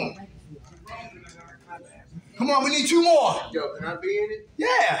 Come on, we need 2 more. Yo, can I be in it?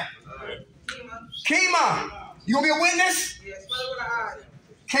 Yeah. Kima, you gonna be a witness? Yes, what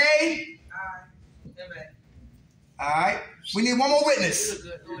Kay? All right. We need 1 more witness.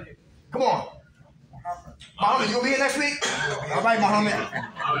 Come on. Muhammad, you gonna be here next week? All right, Muhammad.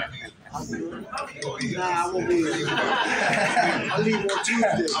 Nah, I won't be here. I'll leave on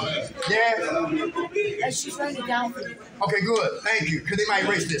Tuesday. Yeah. And she's writing it down for you. Okay, good. Thank you. Because they might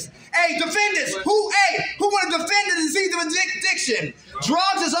erase this. Hey, defendants. Who want to defend the disease of addiction?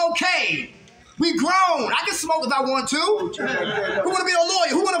 Drugs is okay. We grown. I can smoke if I want to. Who want to be a lawyer?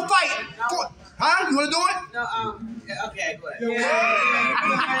 Who want to fight? Huh? You want to do it? No, okay, go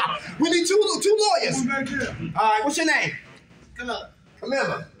ahead. We need two lawyers. All right, what's your name?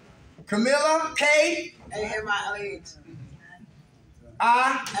 Camilla. K. A-M-I-L-A-H.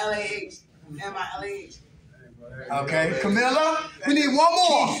 I. L-A-H. M-I-L-A-H. Okay, Camilla. We need 1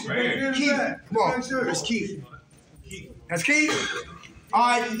 more. Keith. Come on. That's Keith. That's Keith. All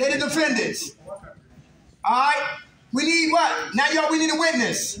right, they're the defendants. All right, we need what? Now, y'all, we need a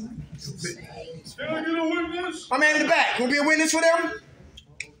witness. Can I get a witness? My man in the back. Will be a witness for them?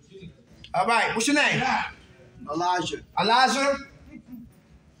 All right, what's your name? Elijah. Elijah?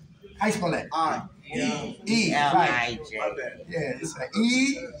 How you spell that? E. Right. Yeah, it's like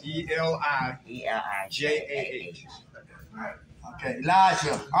E-L-I. Elijah. Okay,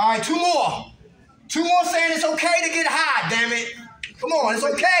 Elijah. All right, two more. Two more saying it's okay to get high, damn it. Come on, it's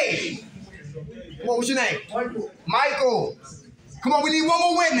okay. Come on, what's your name? Michael. Come on, we need one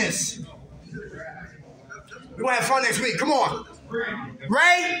more witness. We're going to have fun next week. Come on.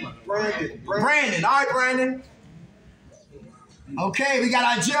 Ray? Brandon. All right, Brandon. Okay, we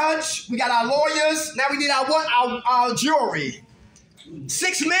got our judge. We got our lawyers. Now we need our what? Our jury.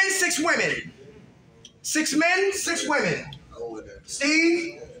 6 men, 6 women. 6 men, 6 women.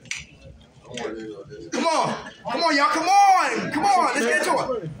 Steve? Come on. Come on, y'all. Come on. Come on. Let's get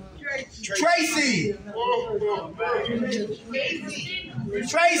to it. Tracy.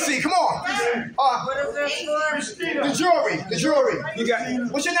 Tracy, come on. The jury. The jury. You got.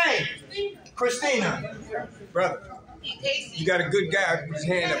 What's your name? Christina. Brother, you got a good guy with his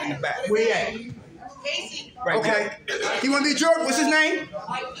hand up in the back. Where you at? Right Okay. He want to be a jury? What's his name?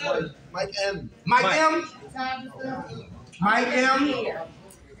 Mike M. Mike M. Mike M.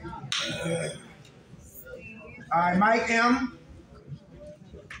 All right, Mike M.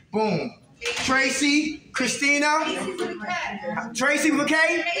 Boom. Tracy, Christina. Tracy with a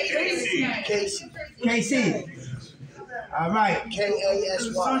K? Casey. KC. All right.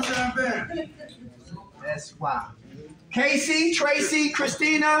 K-A-S-Y. That's why. Casey, Tracy,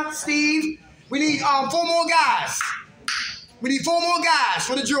 Christina, Steve. We need 4 more guys. We need 4 more guys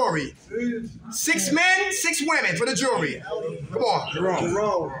for the jury. 6 men, 6 women for the jury. Come on.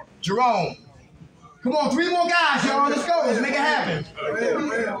 Jerome. Come on, 3 more guys, y'all. Let's go. Let's make it happen.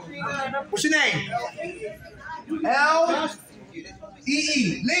 What's your name?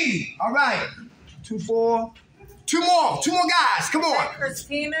 L-E-E. Lee. All right. 2, 4. 2 more. 2 more guys. Come on.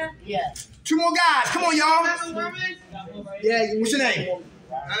 Christina? Yeah. 2 more guys. Come on, y'all. Yeah. What's your name?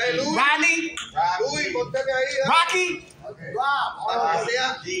 Rodney? Rocky? Rob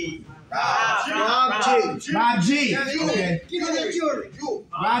G. Okay.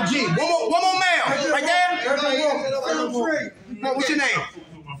 Rob G. One more male. Right there. What's your name?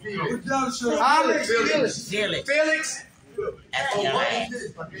 Felix.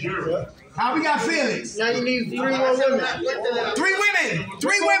 How we got Felix? Now you need 3 more women. 3 women.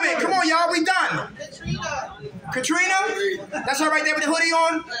 3 women. Come on, y'all. We done. Katrina? That's her right there with the hoodie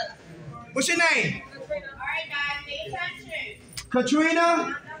on. What's your name? Alright, guys, pay attention.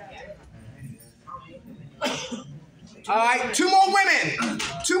 Katrina? All right, 2 more women.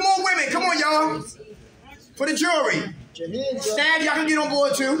 2 more women. Come on, y'all. For the jury. Stab, y'all can get on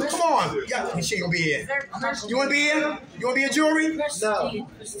board too. Come on. Yeah, she ain't gonna be here. You wanna be here? You wanna be a jury? No.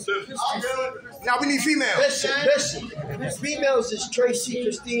 Now we need females. Listen. Females is Tracy,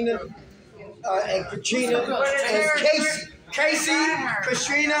 Christina, and Katrina, and Casey. Casey,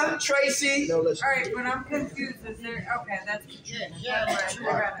 Katrina, Tracy. No, listen. Alright, but I'm confused. Is there okay, that's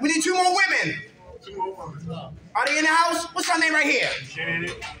Katrina. We need 2 more women. Are they in the house? What's her name right here?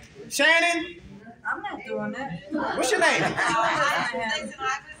 Shannon? I'm not doing it. What's your name?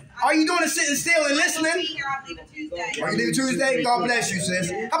 Are you doing it sitting still and listening? I'll leave it Tuesday. Are you leaving Tuesday? God bless you,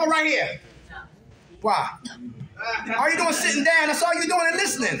 sis. How about right here? Why? Are you doing sitting down? That's all you're doing and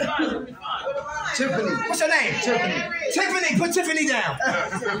listening. Tiffany. What's your name? Tiffany. Tiffany. Put Tiffany down.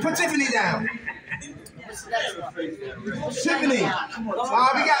 Put Tiffany down. Tiffany.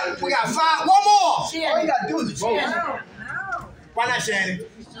 We got 5. 1 more. All you gotta do is vote. Why not, Shannon?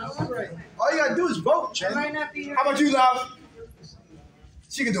 All you gotta do is vote, Shannon. How about you, love?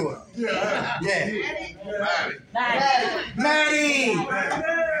 She can do it. Yeah. Maddie.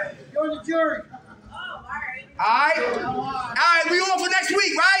 You're the jury. All right, we on for next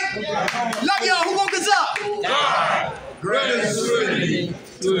week, right? Love y'all. Who woke us up? Grace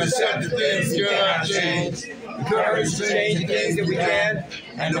to accept the things you cannot change, courage to change the things that we can,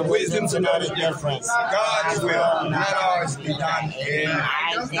 and the wisdom to know the difference. God's will, not ours, be done. Amen.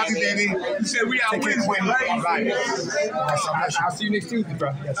 Love you, baby. You said we are Wednesday, right? All right. I'll see you next Tuesday,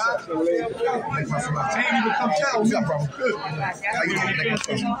 bro. Yes, sir. I ain't even come tell me. What's up, bro? Good. How you doing?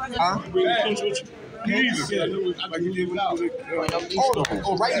 Huh?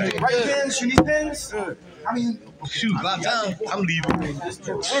 Oh, right pins? You need pins? I mean, shoot, I'm leaving. I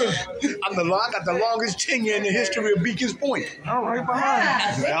got the longest tenure in the history of Beacon's Point. I'm right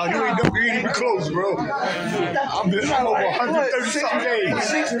behind. Now you ain't even close, bro. I'm over 130 days.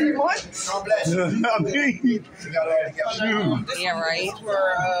 60 months? God bless you. Yeah, right.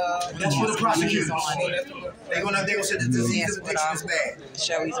 That's for the prosecutors. They're gonna say the disease of addiction is bad.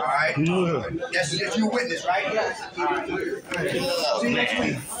 All right. That's you a witness, right? Yes. All right. See you next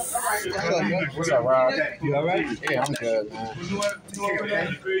week. What's up, Rob? You all right? Yeah, I'm good, man.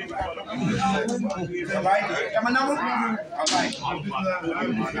 All right. Got my number? All right.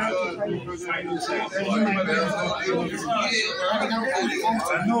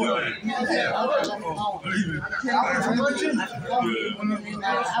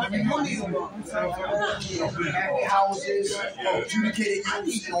 Houses, adjudicated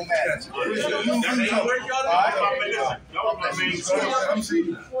use, no matter.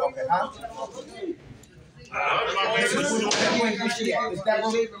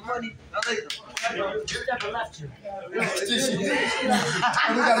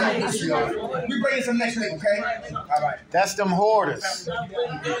 We bring some next week, okay? All right. That's them hoarders. You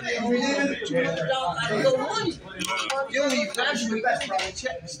don't even graduate. That's probably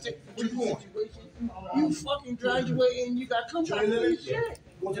check. Stick. What you want? You fucking graduate and you got to come back to this shit.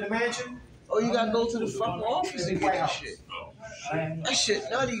 Go to the mansion? Or you got to go to the fucking office and get that shit. That shit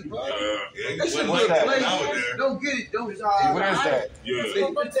nutty, bro. That shit What's good that? place. Don't get it, don't. What is that? They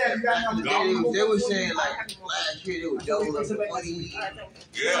were saying like last year they were doubling the money.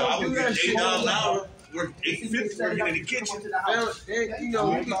 Yeah, I was getting $8 an hour. Work $8.50 working in the kitchen. You know,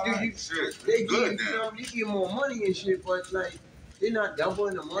 you can do. They give you more money and shit, but like. They're not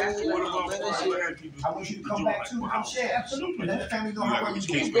doubling the money. I want you to come back to and share. Absolutely. Let the family know how well you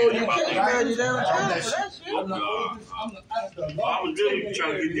do. You go to the kitchen downtown for that shit. I was really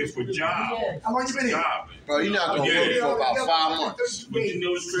trying to get there for a job. How long you been here? Bro, you're not going to work for about 5 months. But you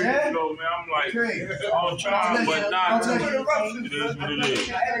know it's crazy though, man. I'm like, all trying, but not. It is what it is.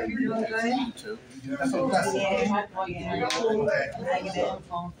 That's a blessing.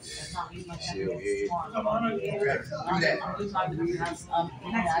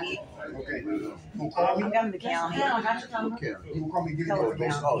 Okay. You call me? Come to county. You call me, give me the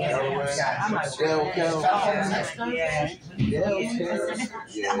information. Oh, Delaware. I'm gonna call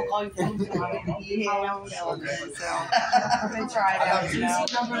you from I'm gonna try it out, you know.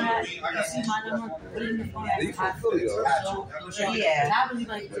 You see my number? Put it in the phone. Yeah.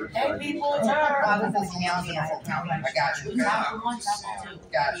 Hey, people, it's her. I was in the county. I got you.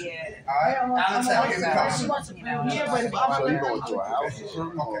 Got you. Yeah. All right. I'll tell you. She wants to, you know. So you going to a house or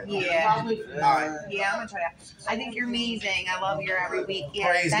something? Yeah. All right. Yeah, I'm gonna try that. I think you're amazing. I love your every week. Yeah,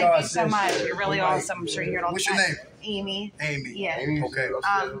 Praise thank God, you so sis. much. You're really awesome. I'm sure you hear it all the What's time. your name? Amy. Amy. Yeah. Okay.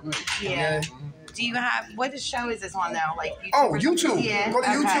 Yeah. Do you have what show is this on though? Like YouTube Oh, or something? YouTube. Yeah. Go to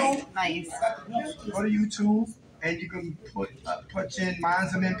Okay. YouTube. Nice. Go to YouTube and you can put in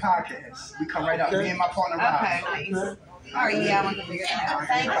Minds Amin podcast. We come right up. Me and my partner Rob. Okay, nice. All right, yeah, I'm gonna figure that out.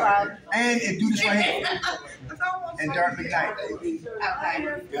 Thanks, Rob. And do this right here. And Derek McKnight.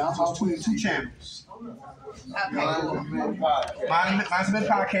 Okay. Two channels. Okay. Minds Amin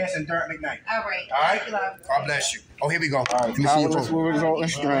podcast and Derek McKnight. All right. All right. Thank you, love. God bless you. Oh, here we go. All right. Let me see your Powerless phone. will result in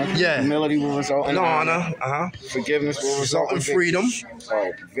strength. Yeah. Humility will result in honor. Forgiveness will result in freedom.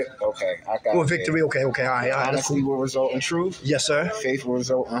 Okay, I got Oh, it. victory. Okay. All right. That's Honesty cool. will result in truth. Yes, sir. Faith will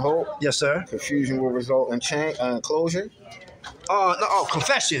result in hope. Yes, sir. Confusion will result in closure.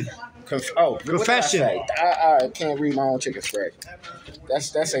 Confession. Confession. I can't read my own chicken scratch.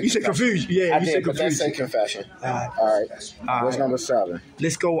 That's a You said confusion. Yeah, I you did, said but that's a confusion. confession. All right. What's number 7?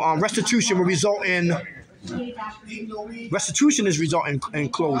 Let's go. Restitution will result in. Restitution is result in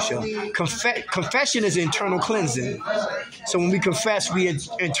closure. Confession is internal cleansing. So when we confess, we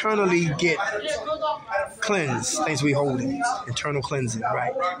internally get cleansed. Things we hold in. Internal cleansing,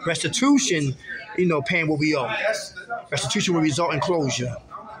 right? Restitution, paying what we owe. Restitution will result in closure.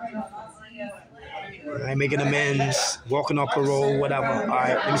 All right, making amends, walking on parole, whatever. All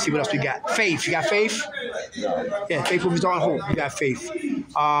right, let me see what else we got. Faith. You got faith? Yeah, faith will result in hope. You got faith.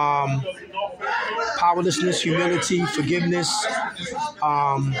 Powerlessness, humility, forgiveness,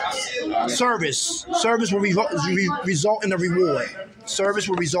 service. Service will result in a reward. Service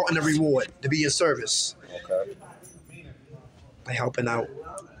will result in a reward to be in service. Okay. By helping out.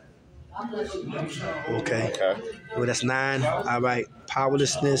 Okay. Well, that's 9. All right.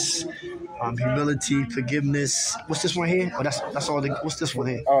 Powerlessness, humility, forgiveness. What's this one here? Oh, that's all. What's this one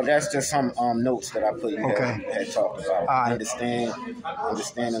here? Oh, that's just some notes that I put in Okay. had talked about. All right.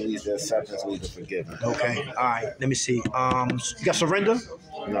 Understanding leads to acceptance, leads to forgiveness. Okay. All right. Let me see. You got surrender?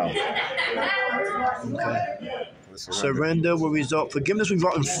 No. Okay. Surrender will result. Forgiveness will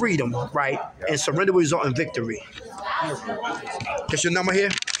result in freedom, right? And surrender will result in victory. That's your number here?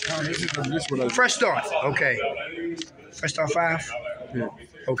 Fresh start. Okay. Fresh start 5? Yeah.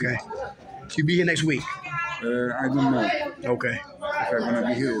 Okay. So you be here next week? I don't know Okay. if I'm gonna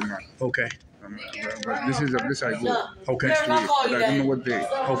be here or not. Okay. This is the place I go. Okay. Next week, but I don't know what day.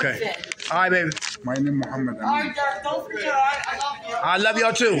 Okay. All right, baby. My name is Muhammad Amin. I love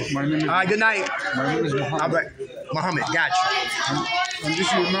y'all too. My name is. All right, good night. My name is Muhammad. All right. Muhammad, got you. And this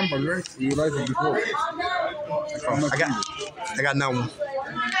is your number, right? You write it before. I got another one.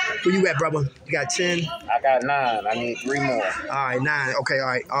 Where you at, brother? You got 10? I got 9. I need 3 more. All right, 9. Okay, all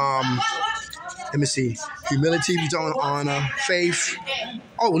right. Let me see. Humility result in honor, faith.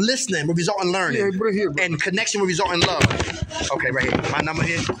 Oh, listening will result in learning. Yeah, bro, here, bro. And connection will result in love. Okay, right here. My number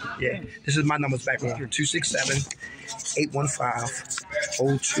here? Yeah. This is my numbers back here.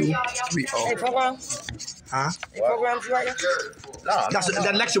 267-815-0230. Hey, program? Huh? Hey, programs you right now? That's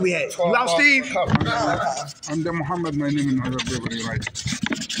that lecture we had. You out, Steve? I'm the Muhammad. My name is Muhammad. You right?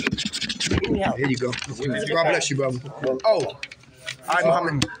 Here you go. God bless you, brother. Oh. All right,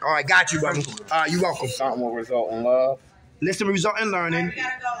 Muhammad. All right, got you, brother. You're welcome. Something will result in love. Listen will result in learning.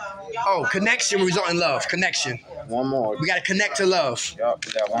 Oh, connection will result in love. Connection. One more. We got to connect to love. Yup,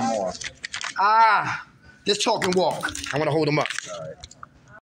 we got one more. Let's talk and walk. I want to hold them up. All right.